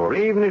corridor.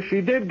 Even if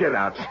she did get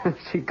out,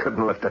 she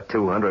couldn't lift a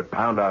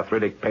 200-pound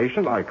arthritic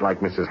patient like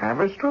Mrs.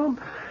 Haverstrom.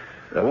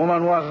 The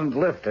woman wasn't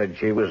lifted.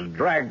 She was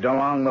dragged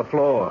along the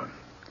floor.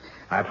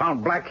 I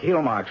found black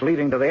heel marks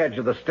leading to the edge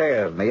of the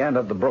stairs and the end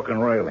of the broken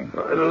railing.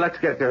 Let's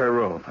get to her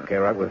room. Okay,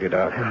 right with you,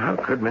 Doc. How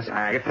could Miss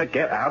Agatha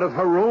get out of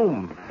her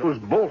room? It was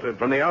bolted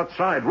from the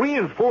outside,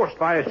 reinforced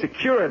by a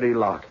security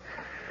lock.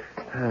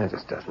 It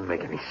just doesn't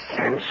make any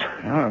sense.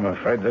 I'm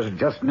afraid there's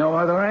just no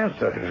other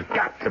answer. There's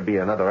got to be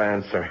another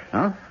answer.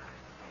 Huh?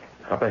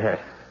 Up ahead.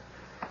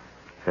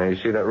 Now, you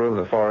see that room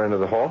at the far end of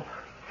the hall?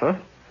 Huh?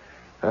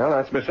 Well,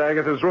 that's Miss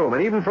Agatha's room.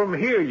 And even from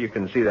here, you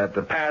can see that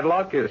the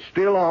padlock is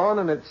still on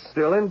and it's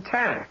still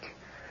intact.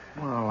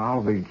 Well,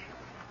 I'll be...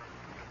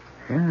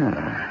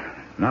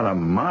 Yeah, not a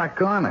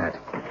mark on it.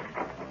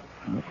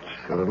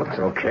 It looks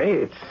okay.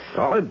 It's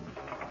solid,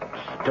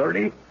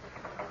 sturdy.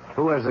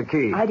 Who has the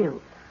key? I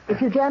do. If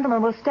you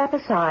gentlemen will step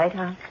aside,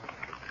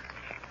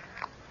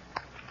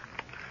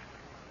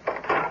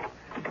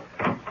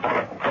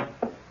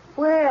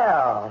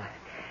 Well,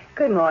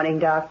 Good morning,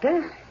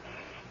 Doctor.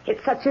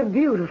 It's such a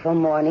beautiful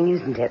morning,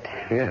 isn't it?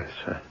 Yes.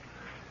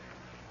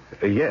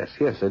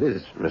 Yes, it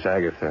is, Miss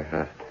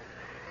Agatha.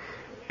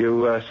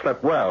 You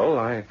slept well,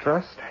 I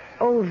trust?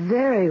 Oh,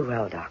 very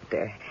well,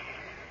 Doctor.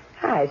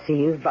 I see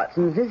you've brought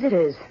some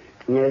visitors.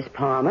 Nurse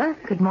Palmer.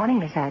 Good morning,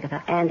 Miss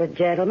Agatha. And a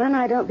gentleman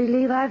I don't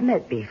believe I've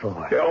met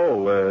before.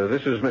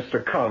 This is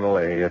Mr.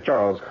 Connolly,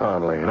 Charles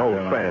Connolly, an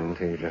old friend.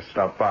 He just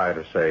stopped by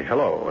to say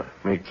hello,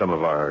 meet some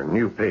of our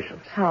new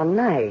patients. How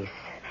nice.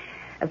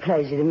 A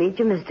pleasure to meet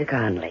you, Mr.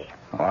 Connolly.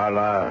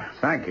 Well,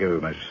 thank you,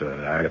 Miss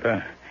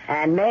Agatha.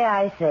 And may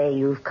I say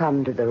you've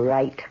come to the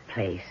right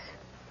place.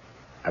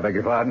 I beg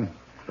your pardon?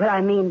 Well,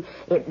 I mean,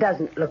 it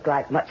doesn't look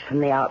like much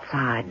from the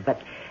outside,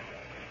 but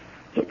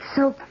it's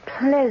so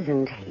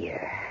pleasant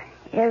here.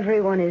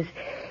 Everyone is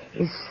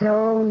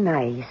so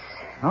nice.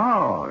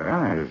 Oh,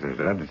 yes,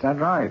 is that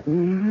right?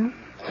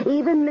 Mm-hmm.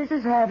 Even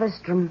Mrs.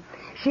 Haverstrom.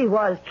 She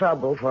was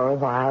trouble for a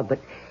while,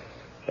 but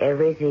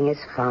everything is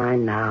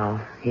fine now.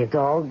 It's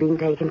all been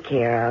taken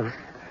care of.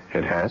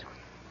 It has?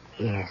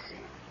 Yes.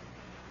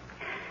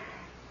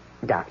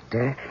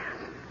 Doctor,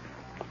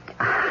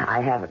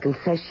 I have a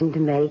confession to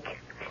make.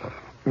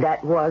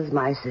 That was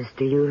my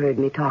sister you heard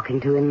me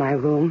talking to in my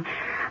room.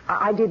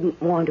 I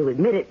didn't want to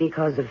admit it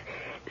because of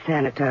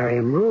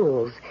sanitarium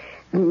rules.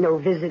 No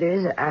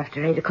visitors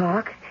after 8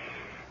 o'clock.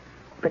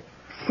 But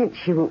since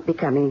she won't be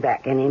coming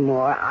back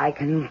anymore, I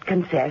can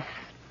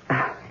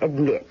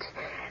admit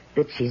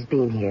that she's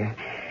been here.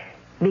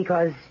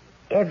 Because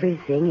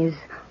everything is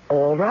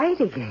all right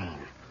again.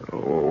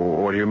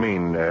 What do you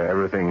mean,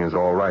 everything is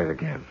all right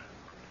again?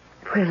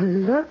 Well,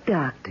 look,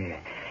 Doctor.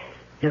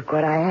 Look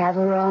what I have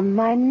around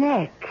my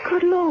neck.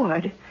 Good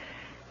Lord.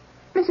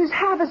 Mrs.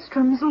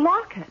 Haverstrom's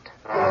locket.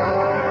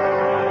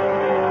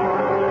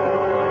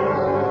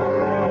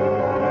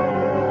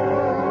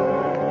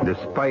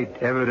 Despite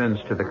evidence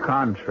to the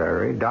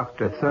contrary,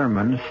 Dr.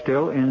 Thurman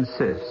still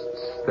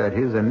insists that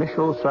his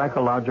initial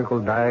psychological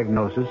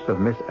diagnosis of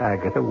Miss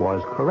Agatha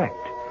was correct.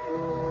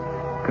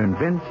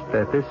 Convinced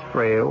that this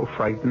frail,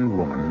 frightened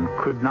woman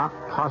could not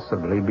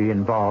possibly be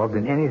involved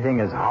in anything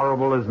as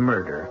horrible as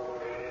murder.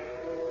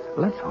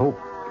 Let's hope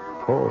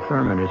Paul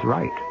Thurman is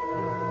right.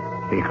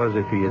 Because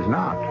if he is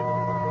not,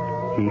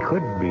 he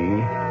could be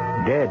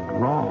dead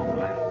wrong.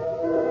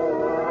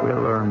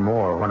 We'll learn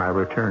more when I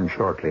return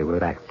shortly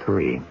with Act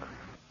 3.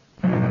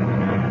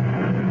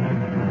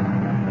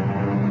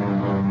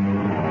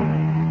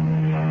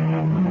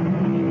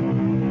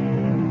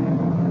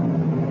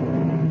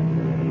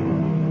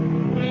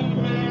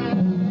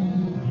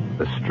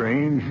 The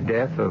strange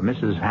death of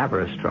Mrs.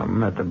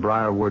 Haverstrom at the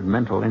Briarwood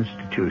Mental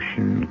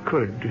Institution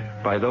could,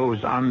 by those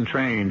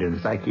untrained in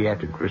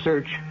psychiatric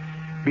research,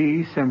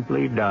 be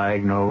simply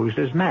diagnosed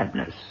as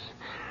madness.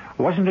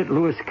 Wasn't it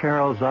Lewis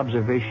Carroll's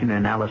observation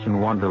in Alice in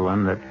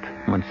Wonderland that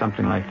went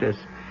something like this?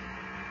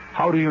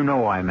 "How do you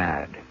know I'm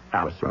mad?"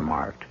 Alice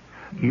remarked.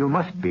 "You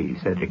must be,"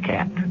 said the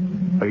cat,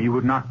 "or you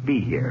would not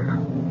be here."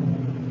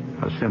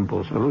 A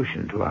simple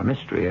solution to our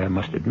mystery, I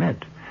must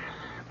admit.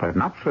 But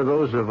not for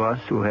those of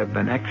us who have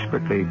been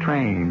expertly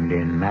trained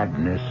in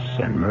madness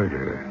and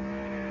murder.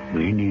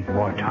 We need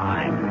more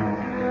time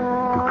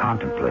to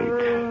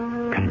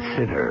contemplate,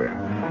 consider,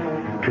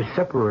 to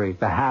separate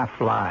the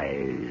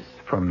half-lies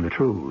from the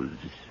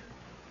truths.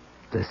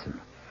 Listen.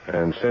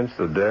 And since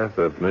the death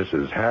of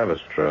Mrs.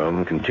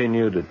 Haverstrom,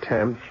 continued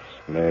attempts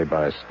made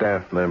by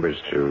staff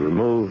members to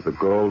remove the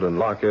golden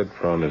locket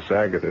from Miss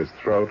Agatha's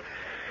throat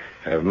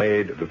have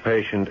made the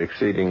patient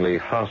exceedingly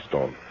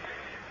hostile.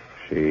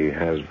 She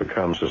has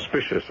become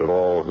suspicious of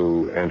all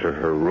who enter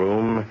her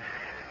room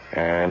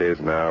and is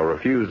now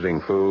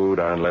refusing food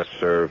unless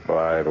served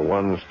by the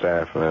one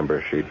staff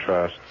member she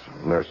trusts,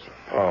 Nurse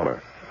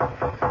Palmer.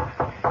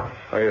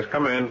 Oh, yes,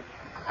 come in.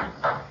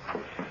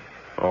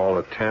 All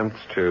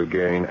attempts to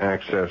gain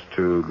access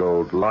to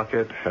gold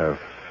locket have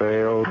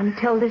failed.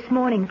 Until this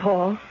morning,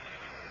 Paul.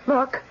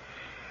 Look,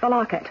 the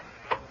locket.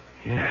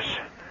 Yes.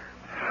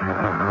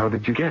 How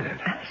did you get it?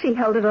 She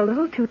held it a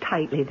little too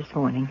tightly this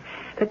morning.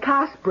 The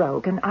clasp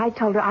broke, and I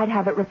told her I'd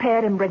have it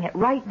repaired and bring it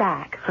right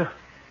back.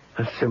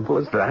 As simple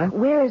as that?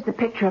 Where is the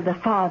picture of the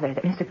father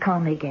that Mr.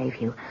 Conley gave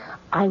you?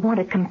 I want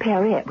to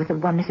compare it with the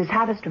one Mrs.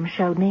 Haverstrom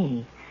showed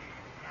me.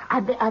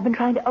 I've been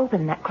trying to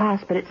open that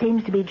clasp, but it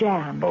seems to be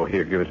jammed. Oh,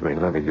 here, give it to me.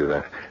 Let me do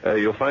that.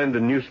 You'll find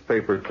the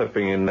newspaper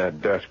clipping in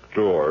that desk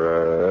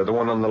drawer, the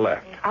one on the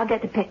left. I'll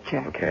get the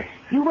picture. Okay.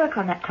 You work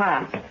on that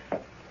clasp.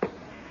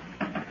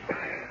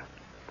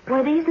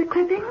 Were these the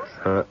clippings?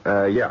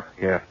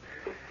 Yeah.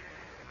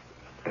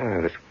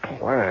 This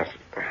clasp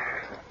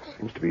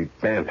seems to be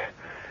bent.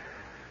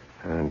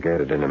 I'll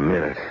get it in a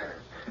minute.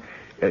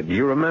 Do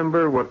you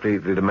remember what the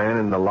man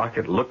in the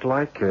locket looked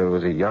like?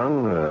 Was he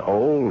young,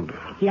 old?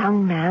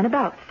 Young man,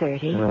 about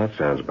 30. Well, that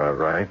sounds about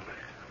right.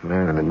 The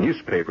man in the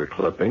newspaper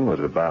clipping was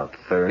about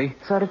 30.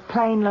 Sort of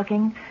plain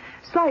looking,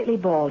 slightly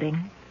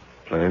balding.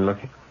 Plain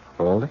looking?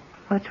 Balding?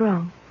 What's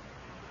wrong?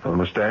 A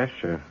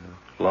mustache?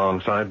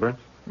 Long sideburns?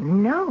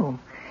 No.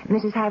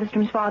 Mrs.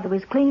 Haverstrom's father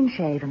was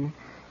clean-shaven.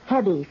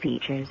 Heavy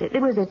features. It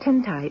was a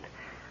tintype.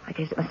 I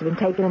guess it must have been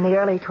taken in the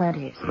early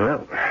 20s.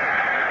 Well,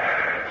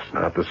 it's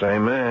not the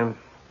same man.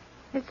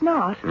 It's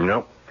not?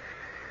 Nope.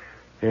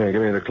 Here,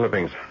 give me the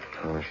clippings.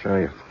 I'll show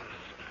you.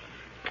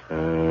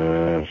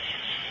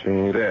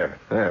 See,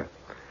 there.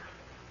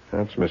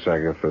 That's Miss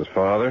Agatha's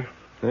father.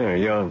 There,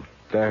 young,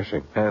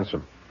 dashing,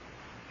 handsome.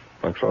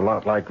 Looks a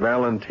lot like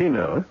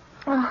Valentino,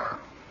 huh?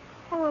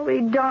 Oh, we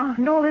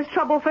darned. All this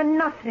trouble for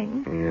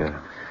nothing. Yeah.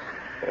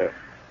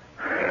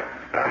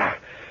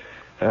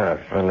 I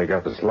finally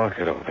got this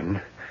locket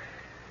open.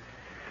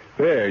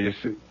 There, you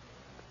see.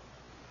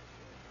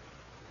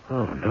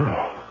 Oh,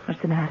 no.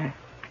 What's the matter?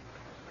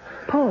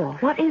 Paul,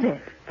 what is it?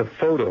 The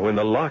photo in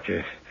the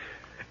locket.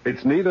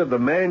 It's neither the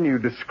man you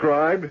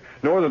described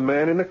nor the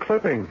man in the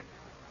clipping.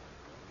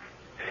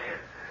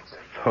 It's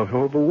a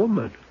photo of a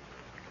woman.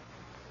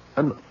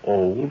 An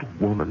old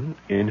woman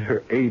in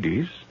her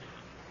 80s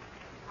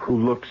who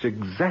looks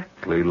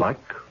exactly like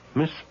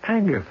Miss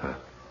Agatha.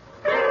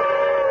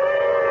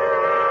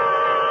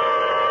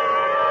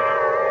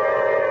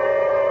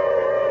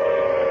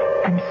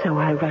 And so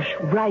I rushed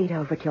right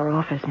over to your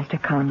office,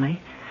 Mr. Conley.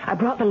 I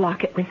brought the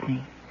locket with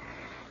me.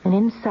 And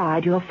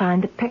inside you'll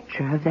find a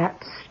picture of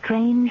that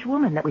strange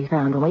woman that we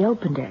found when we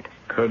opened it.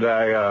 Could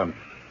I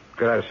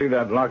see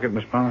that locket,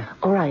 Miss Palmer?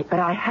 All right, but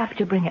I have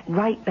to bring it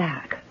right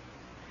back.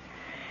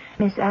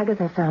 Miss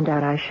Agatha found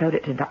out I showed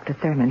it to Dr.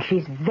 Thurman.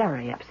 She's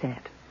very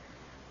upset.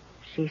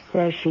 She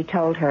says she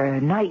told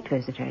her night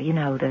visitor, you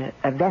know, the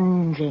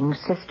avenging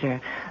sister,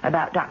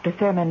 about Dr.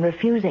 Thurman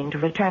refusing to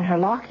return her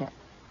locket.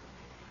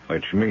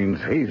 Which means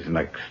he's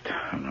next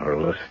on her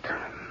list.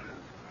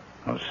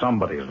 Or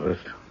somebody's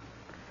list.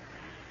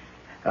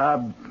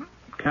 Can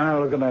I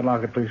look at that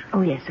locket, please?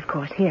 Oh, yes, of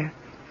course. Here.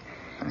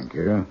 Thank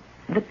you.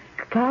 The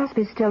clasp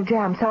is still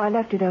jammed, so I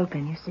left it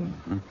open, you see.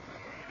 Mm-hmm.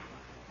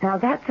 Now,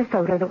 that's the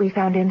photo that we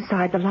found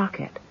inside the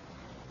locket.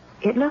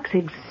 It looks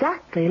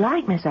exactly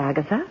like Miss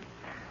Agatha,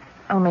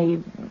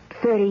 only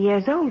 30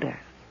 years older.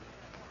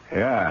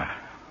 Yeah.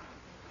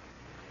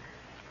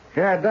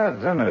 Yeah, it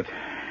does, doesn't it?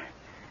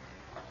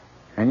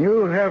 And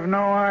you have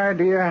no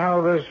idea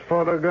how this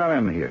photo got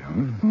in here,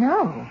 hmm?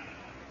 No.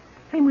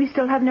 I mean, we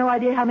still have no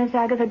idea how Miss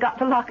Agatha got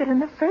the locket in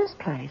the first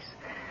place.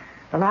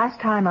 The last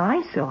time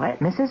I saw it,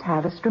 Mrs.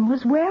 Haverstrom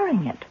was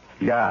wearing it.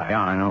 Yeah,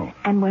 I know.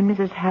 And when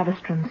Mrs.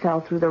 Haverstrom fell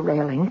through the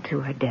railing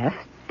to her death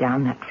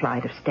down that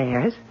flight of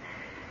stairs,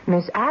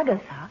 Miss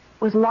Agatha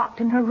was locked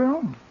in her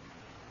room.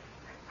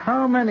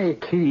 How many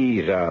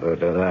keys are there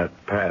to that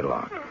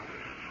padlock?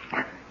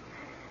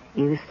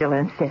 You still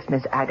insist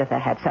Miss Agatha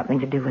had something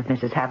to do with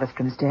Mrs.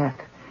 Haverstrom's death.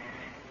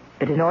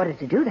 But in order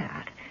to do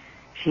that,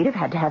 she'd have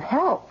had to have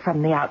help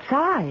from the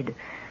outside.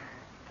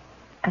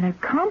 An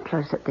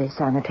accomplice at the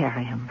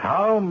sanitarium.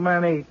 How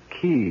many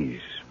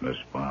keys, Miss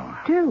Palmer?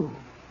 2.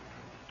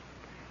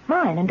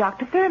 Mine and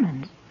Dr.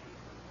 Thurman's.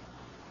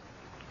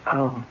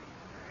 Oh.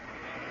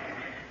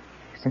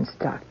 Since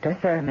Dr.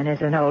 Thurman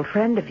is an old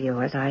friend of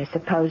yours, I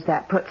suppose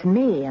that puts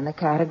me in the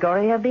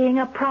category of being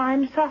a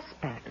prime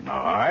suspect. No,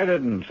 I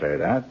didn't say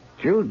that.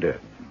 You did.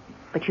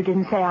 But you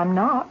didn't say I'm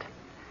not.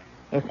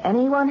 If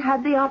anyone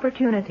had the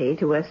opportunity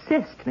to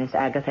assist Miss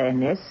Agatha in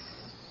this,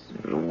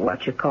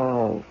 what you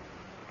call,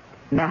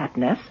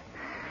 madness,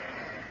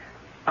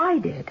 I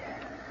did.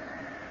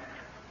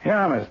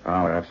 Yeah, Miss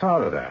Palmer, I've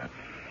thought of that.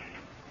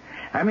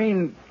 I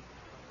mean,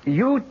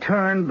 you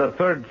turned the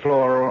 3rd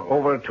floor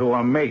over to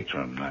a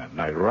matron that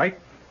night, right?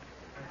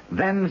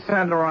 Then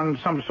sent her on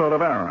some sort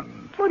of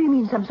errand. What do you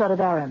mean, some sort of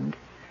errand?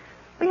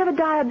 We have a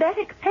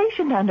diabetic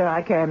patient under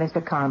our care,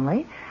 Mr.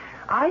 Conley.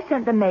 I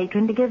sent the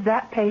matron to give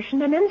that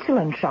patient an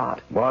insulin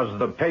shot. Was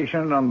the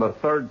patient on the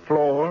 3rd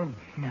floor?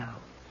 No.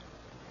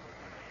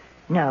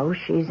 No,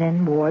 she's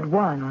in Ward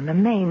 1 on the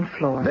main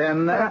floor.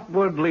 Then that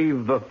would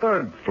leave the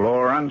 3rd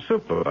floor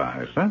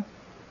unsupervised, huh?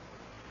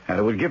 And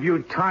it would give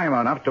you time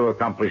enough to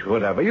accomplish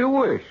whatever you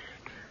wished.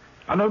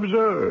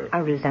 Unobserved. I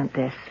resent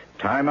this.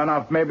 Time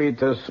enough maybe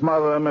to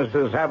smother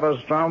Mrs.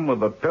 Haverstrom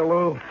with a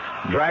pillow,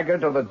 drag her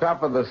to the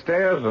top of the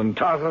stairs, and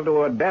toss her to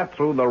her death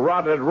through the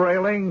rotted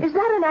railing. Is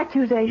that an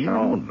accusation?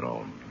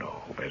 No,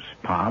 Miss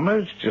Palmer.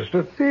 It's just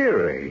a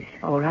theory.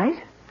 All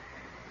right.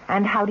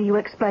 And how do you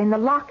explain the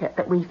locket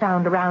that we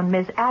found around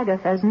Miss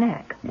Agatha's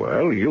neck?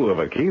 Well, you have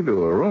a key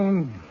to her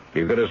room.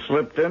 You could have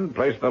slipped in,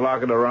 placed the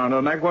locket around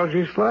her neck while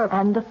she slept.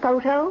 And the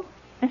photo,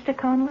 Mr.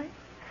 Conley?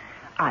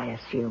 I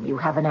assume you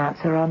have an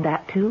answer on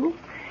that, too.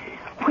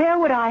 Where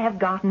would I have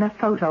gotten a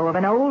photo of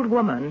an old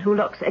woman who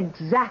looks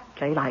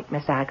exactly like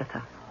Miss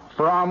Agatha?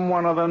 From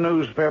one of the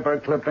newspaper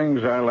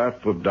clippings I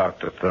left with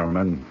Dr.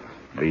 Thurman.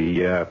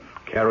 The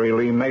Carrie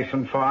Lee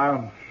Mason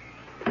file.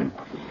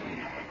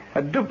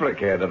 A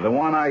duplicate of the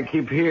one I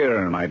keep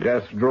here in my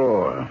desk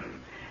drawer.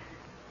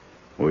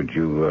 Would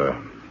you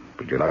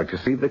like to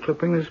see the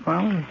clipping, Miss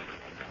Palmer?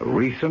 A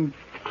recent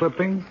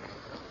clipping?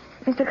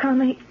 Mr.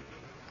 Conley,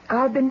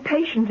 I've been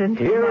patient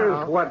until now.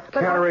 Here's what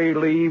Carrie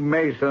Lee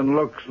Mason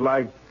looks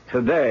like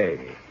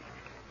today.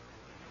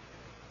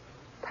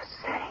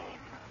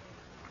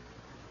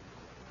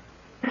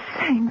 The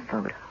same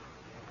photo.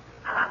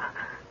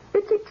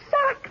 It's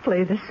exactly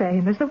exactly the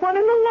same as the one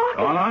in the locket.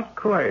 Oh, not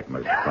quite,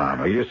 Miss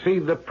Palmer. You see,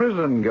 the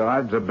prison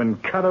guards have been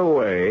cut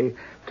away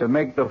to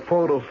make the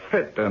photo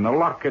fit in the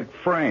locket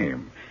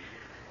frame.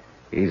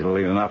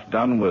 Easily enough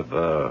done with,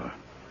 a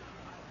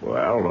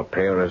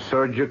pair of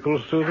surgical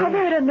scissors. I've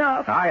had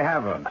enough. I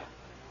haven't.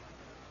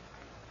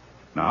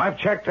 Now, I've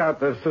checked out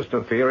this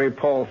sister theory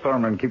Paul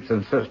Thurman keeps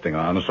insisting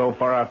on, and so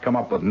far I've come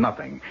up with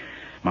nothing.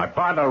 My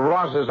partner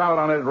Ross is out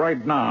on it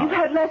right now. You've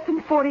had less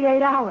than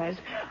 48 hours.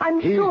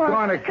 I'm He's sure...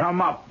 going to come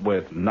up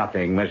with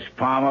nothing, Miss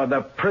Palmer.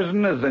 The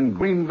prison is in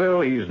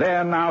Greenville. He's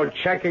there now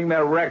checking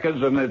their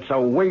records, and it's a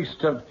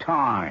waste of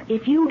time.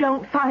 If you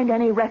don't find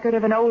any record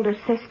of an older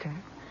sister,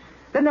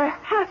 then there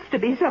has to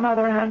be some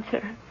other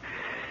answer.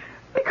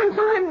 Because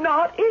I'm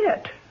not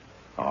it.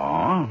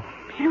 Oh?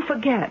 You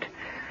forget.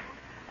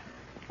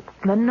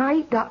 The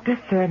night Dr.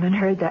 Thurman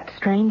heard that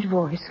strange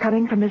voice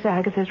coming from Miss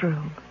Agatha's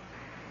room,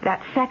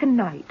 that second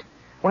night,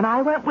 when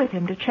I went with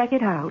him to check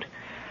it out,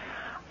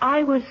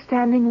 I was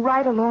standing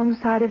right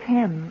alongside of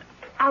him,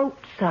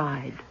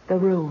 outside the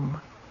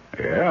room.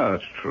 Yeah,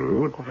 that's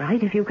true.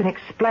 Right, if you can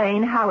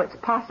explain how it's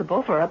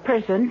possible for a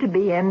person to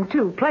be in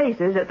two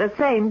places at the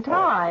same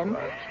time.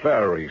 That's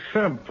very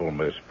simple,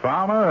 Miss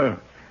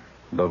Palmer.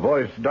 The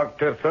voice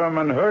Dr.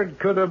 Thurman heard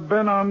could have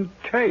been on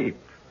tape.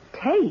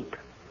 Tape?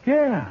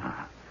 Yeah.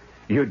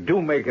 You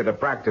do make it a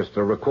practice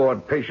to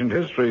record patient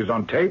histories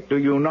on tape, do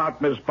you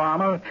not, Miss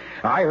Palmer?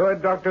 I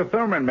heard Dr.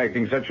 Thurman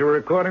making such a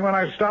recording when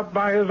I stopped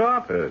by his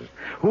office.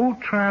 Who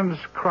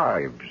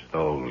transcribes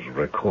those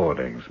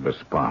recordings,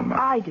 Miss Palmer?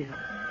 I do.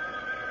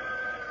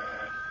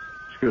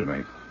 Excuse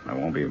me. I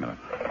won't be a minute.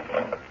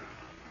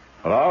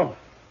 Hello?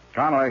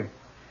 Connolly?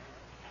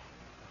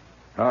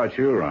 Oh, it's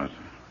you, Ross.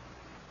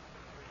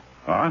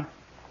 What?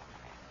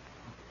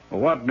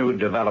 What new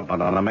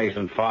development on the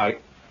Mason file?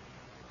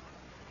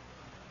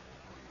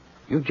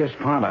 You just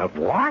found out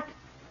what?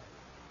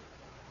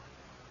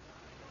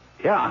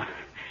 Yeah,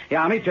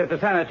 I'll meet you at the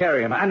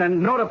sanitarium. And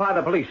then notify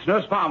the police.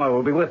 Nurse Palmer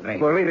will be with me.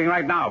 We're leaving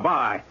right now.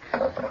 Bye.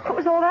 What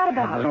was all that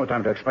about? There's no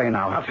time to explain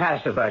now. How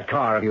fast is that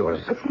car of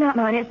yours? It's not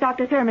mine. It's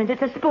Dr. Thurman's.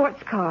 It's a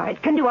sports car.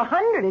 It can do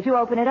 100 if you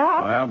open it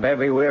up. Well,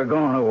 baby, we're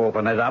going to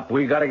open it up.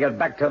 We got to get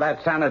back to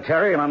that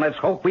sanitarium, and let's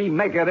hope we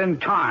make it in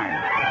time.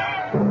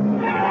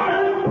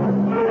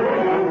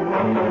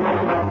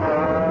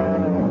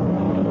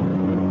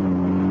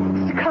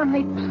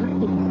 Conley,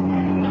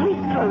 please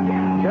slow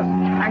down. Just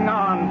hang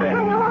on, baby.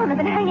 Hang on. I've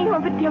been hanging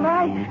on for dear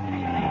life.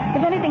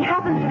 If anything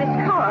happens to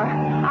this car,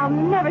 I'll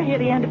never hear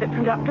the end of it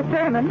from Dr.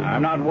 Thurman.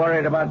 I'm not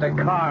worried about the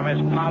car, Miss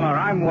Palmer.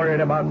 I'm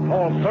worried about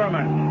Paul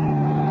Thurman.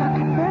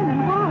 Dr.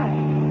 Thurman,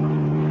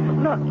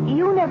 why? Look,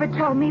 you never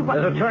told me what...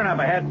 There's a turn up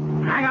ahead.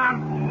 Hang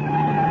on.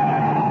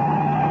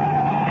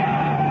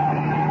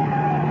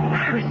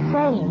 I was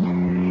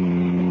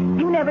saying,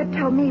 you never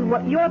told me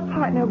what your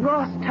partner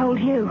Ross told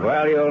you.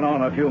 Well, you'll know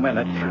in a few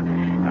minutes.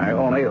 I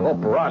only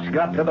hope Ross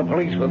got to the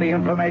police with the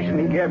information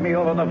he gave me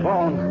over the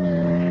phone.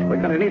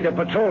 We're going to need a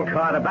patrol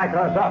car to back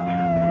us up.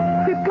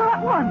 We've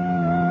got one.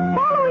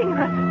 Following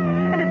us.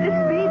 And at this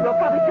speed, we'll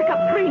probably pick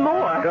up 3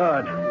 more.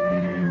 Good.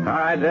 All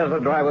right, there's the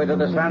driveway to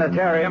the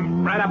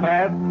sanitarium. Right up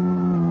ahead.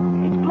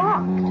 It's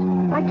blocked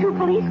by 2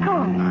 police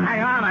cars.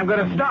 Hang on, I'm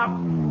going to stop.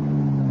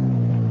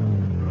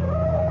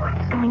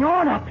 What's going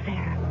on up there?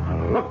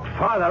 Look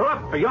farther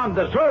up beyond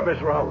the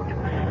service road.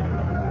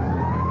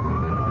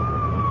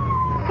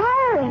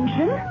 Fire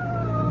engine?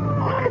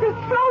 Look at the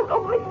smoke.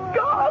 Oh, my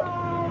God.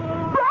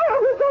 Briar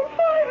was on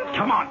fire.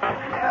 Come on.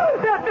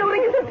 Oh, that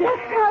building is a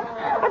death trap.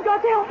 I've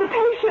got to help the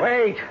patient.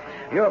 Wait.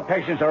 Your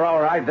patients are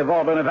all right. They've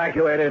all been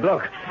evacuated.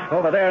 Look,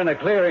 over there in the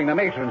clearing, the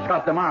matron's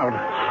got them out.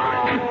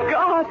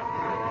 God.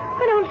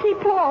 I don't see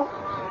Paul.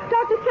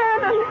 Dr.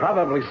 Thurman.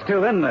 Probably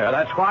still in there.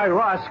 That's why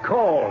Ross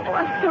called. Oh,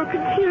 I'm so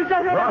confused.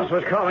 I don't Ross know.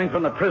 was calling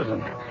from the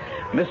prison.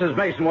 Mrs.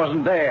 Mason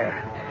wasn't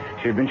there.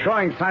 She'd been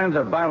showing signs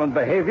of violent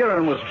behavior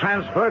and was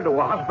transferred to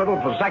a hospital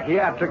for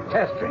psychiatric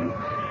testing.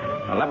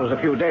 Well, that was a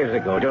few days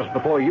ago, just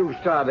before you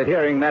started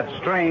hearing that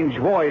strange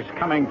voice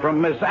coming from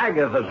Miss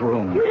Agatha's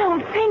room. You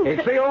don't think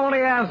It's the only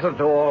answer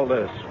to all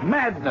this.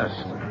 Madness.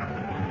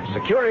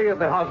 Security at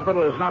the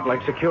hospital is not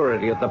like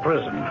security at the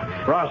prison.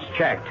 Ross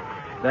checked.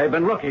 They've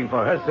been looking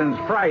for her since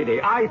Friday.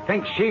 I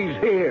think she's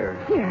here.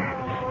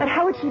 Here. But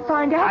how would she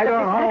find out? I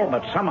don't know,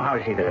 but somehow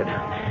she did.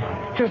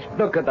 Just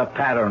look at the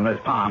pattern, Miss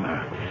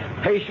Palmer.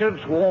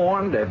 Patients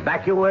warned,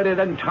 evacuated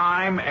in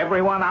time,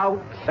 everyone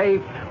out,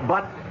 safe,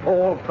 but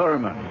Paul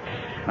Thurman.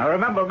 Now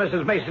remember,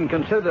 Mrs. Mason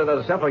considered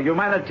herself a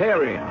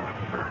humanitarian.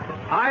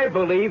 I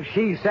believe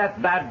she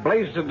set that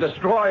blaze to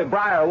destroy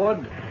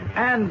Briarwood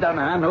and the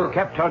man who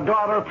kept her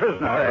daughter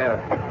prisoner there.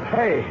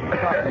 Hey,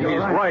 he's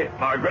right,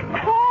 Margaret.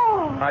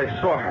 Oh! I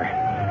saw her.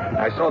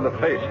 I saw the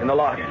face in the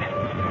locket.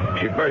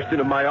 She burst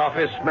into my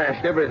office,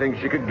 smashed everything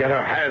she could get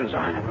her hands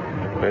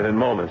on. Within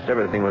moments,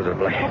 everything was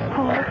ablaze.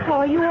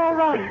 Paul, are you all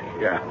right?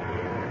 Yeah.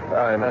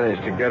 I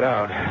managed to get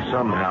out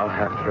somehow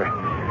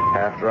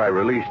after I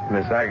released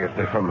Miss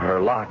Agatha from her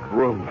locked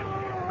room.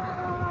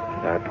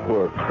 That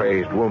poor,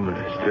 crazed woman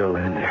is still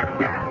in there.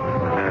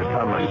 As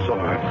time I saw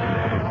her.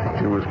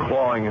 She was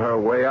clawing her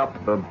way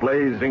up the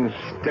blazing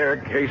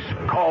staircase,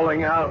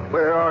 calling out,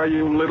 "Where are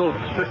you, little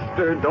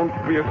sister? Don't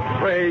be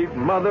afraid.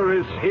 Mother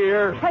is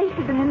here." The place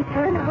is an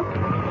inferno.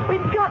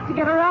 We've got to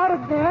get her out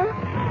of there.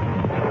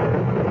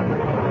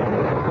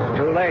 It's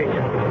too late.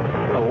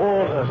 The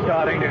walls are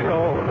starting to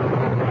go.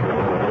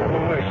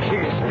 Oh, if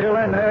she's still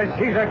in there,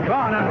 she's a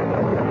goner.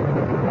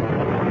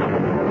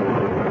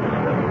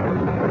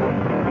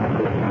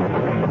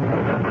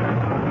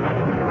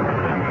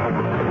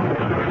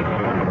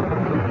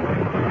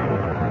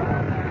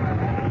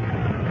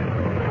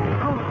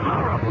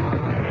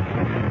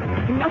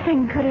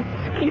 Nothing could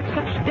escape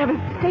such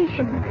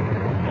devastation.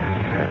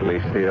 At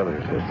least the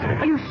others are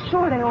safe. Are you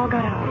sure they all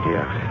got out?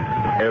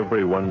 Yeah.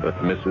 Everyone but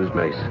Mrs.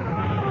 Mason.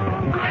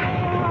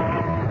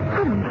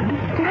 I don't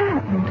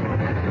understand.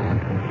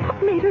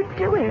 What made her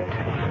do it?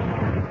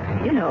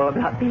 You know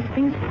about these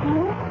things,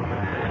 Paul.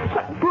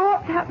 What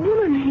brought that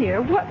woman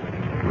here? What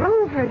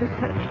drove her to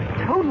such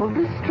total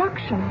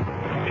destruction?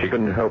 She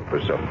couldn't help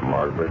herself,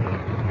 Margaret.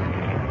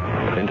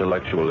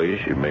 Intellectually,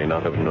 she may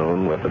not have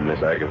known whether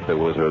Miss Agatha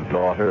was her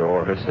daughter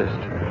or her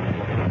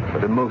sister.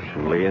 But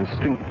emotionally,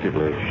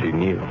 instinctively, she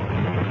knew.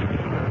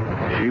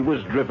 She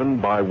was driven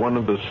by one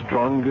of the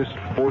strongest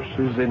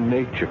forces in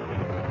nature.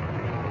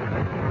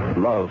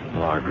 Love,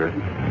 Margaret.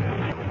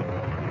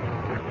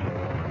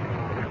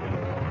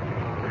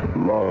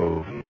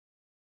 Love.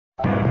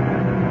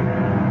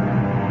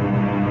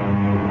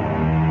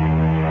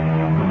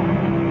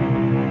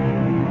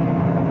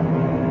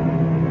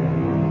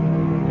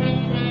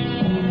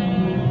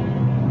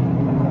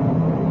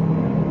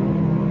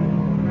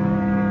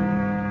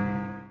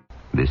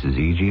 This is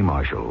E.G.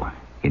 Marshall,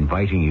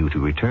 inviting you to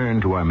return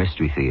to our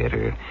Mystery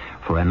Theater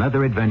for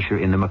another adventure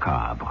in the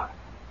macabre.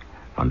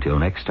 Until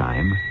next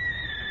time,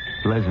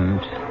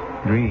 pleasant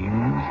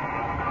dreams.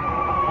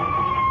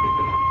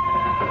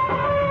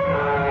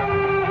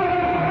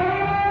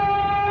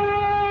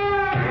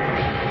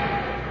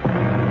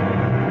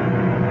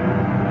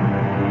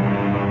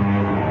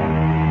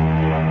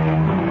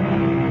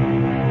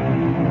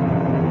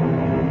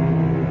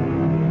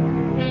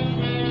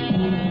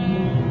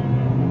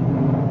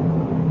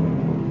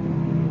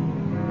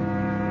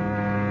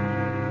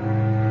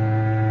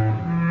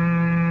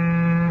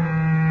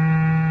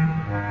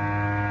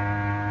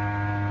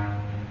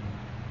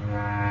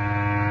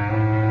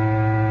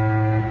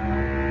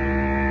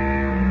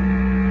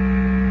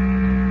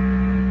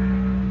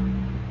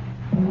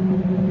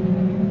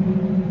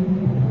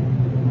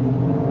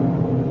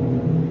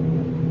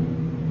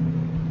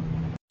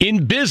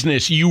 In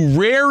business, you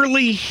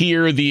rarely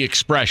hear the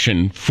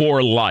expression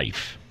 "for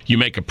life." You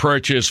make a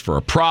purchase for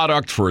a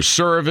product, for a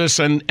service,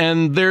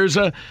 and there's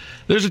a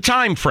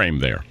time frame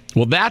there.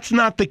 Well, that's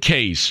not the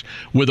case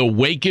with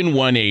Awaken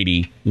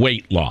 180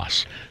 weight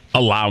loss.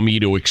 Allow me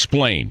to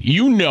explain.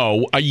 You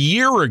know, a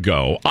year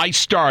ago, I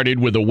started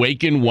with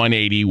Awaken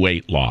 180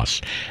 weight loss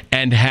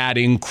and had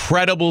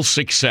incredible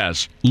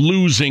success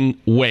losing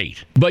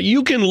weight. But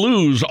you can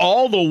lose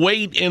all the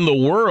weight in the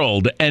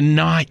world and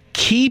not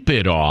keep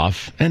it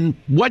off. And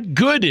what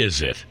good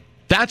is it?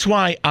 That's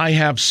why I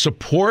have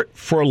support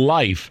for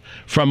life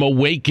from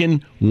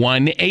Awaken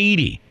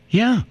 180.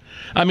 Yeah.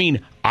 I mean,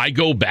 I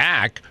go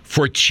back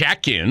for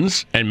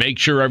check-ins and make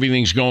sure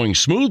everything's going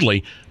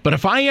smoothly. But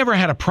if I ever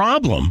had a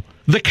problem,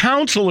 the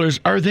counselors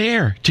are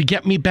there to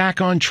get me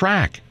back on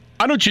track.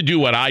 Why don't you do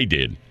what I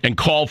did and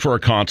call for a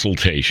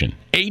consultation?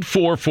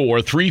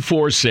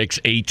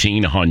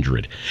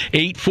 844-346-1800.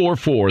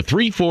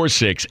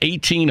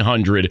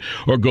 844-346-1800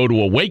 or go to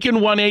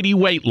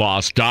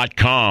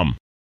awaken180weightloss.com.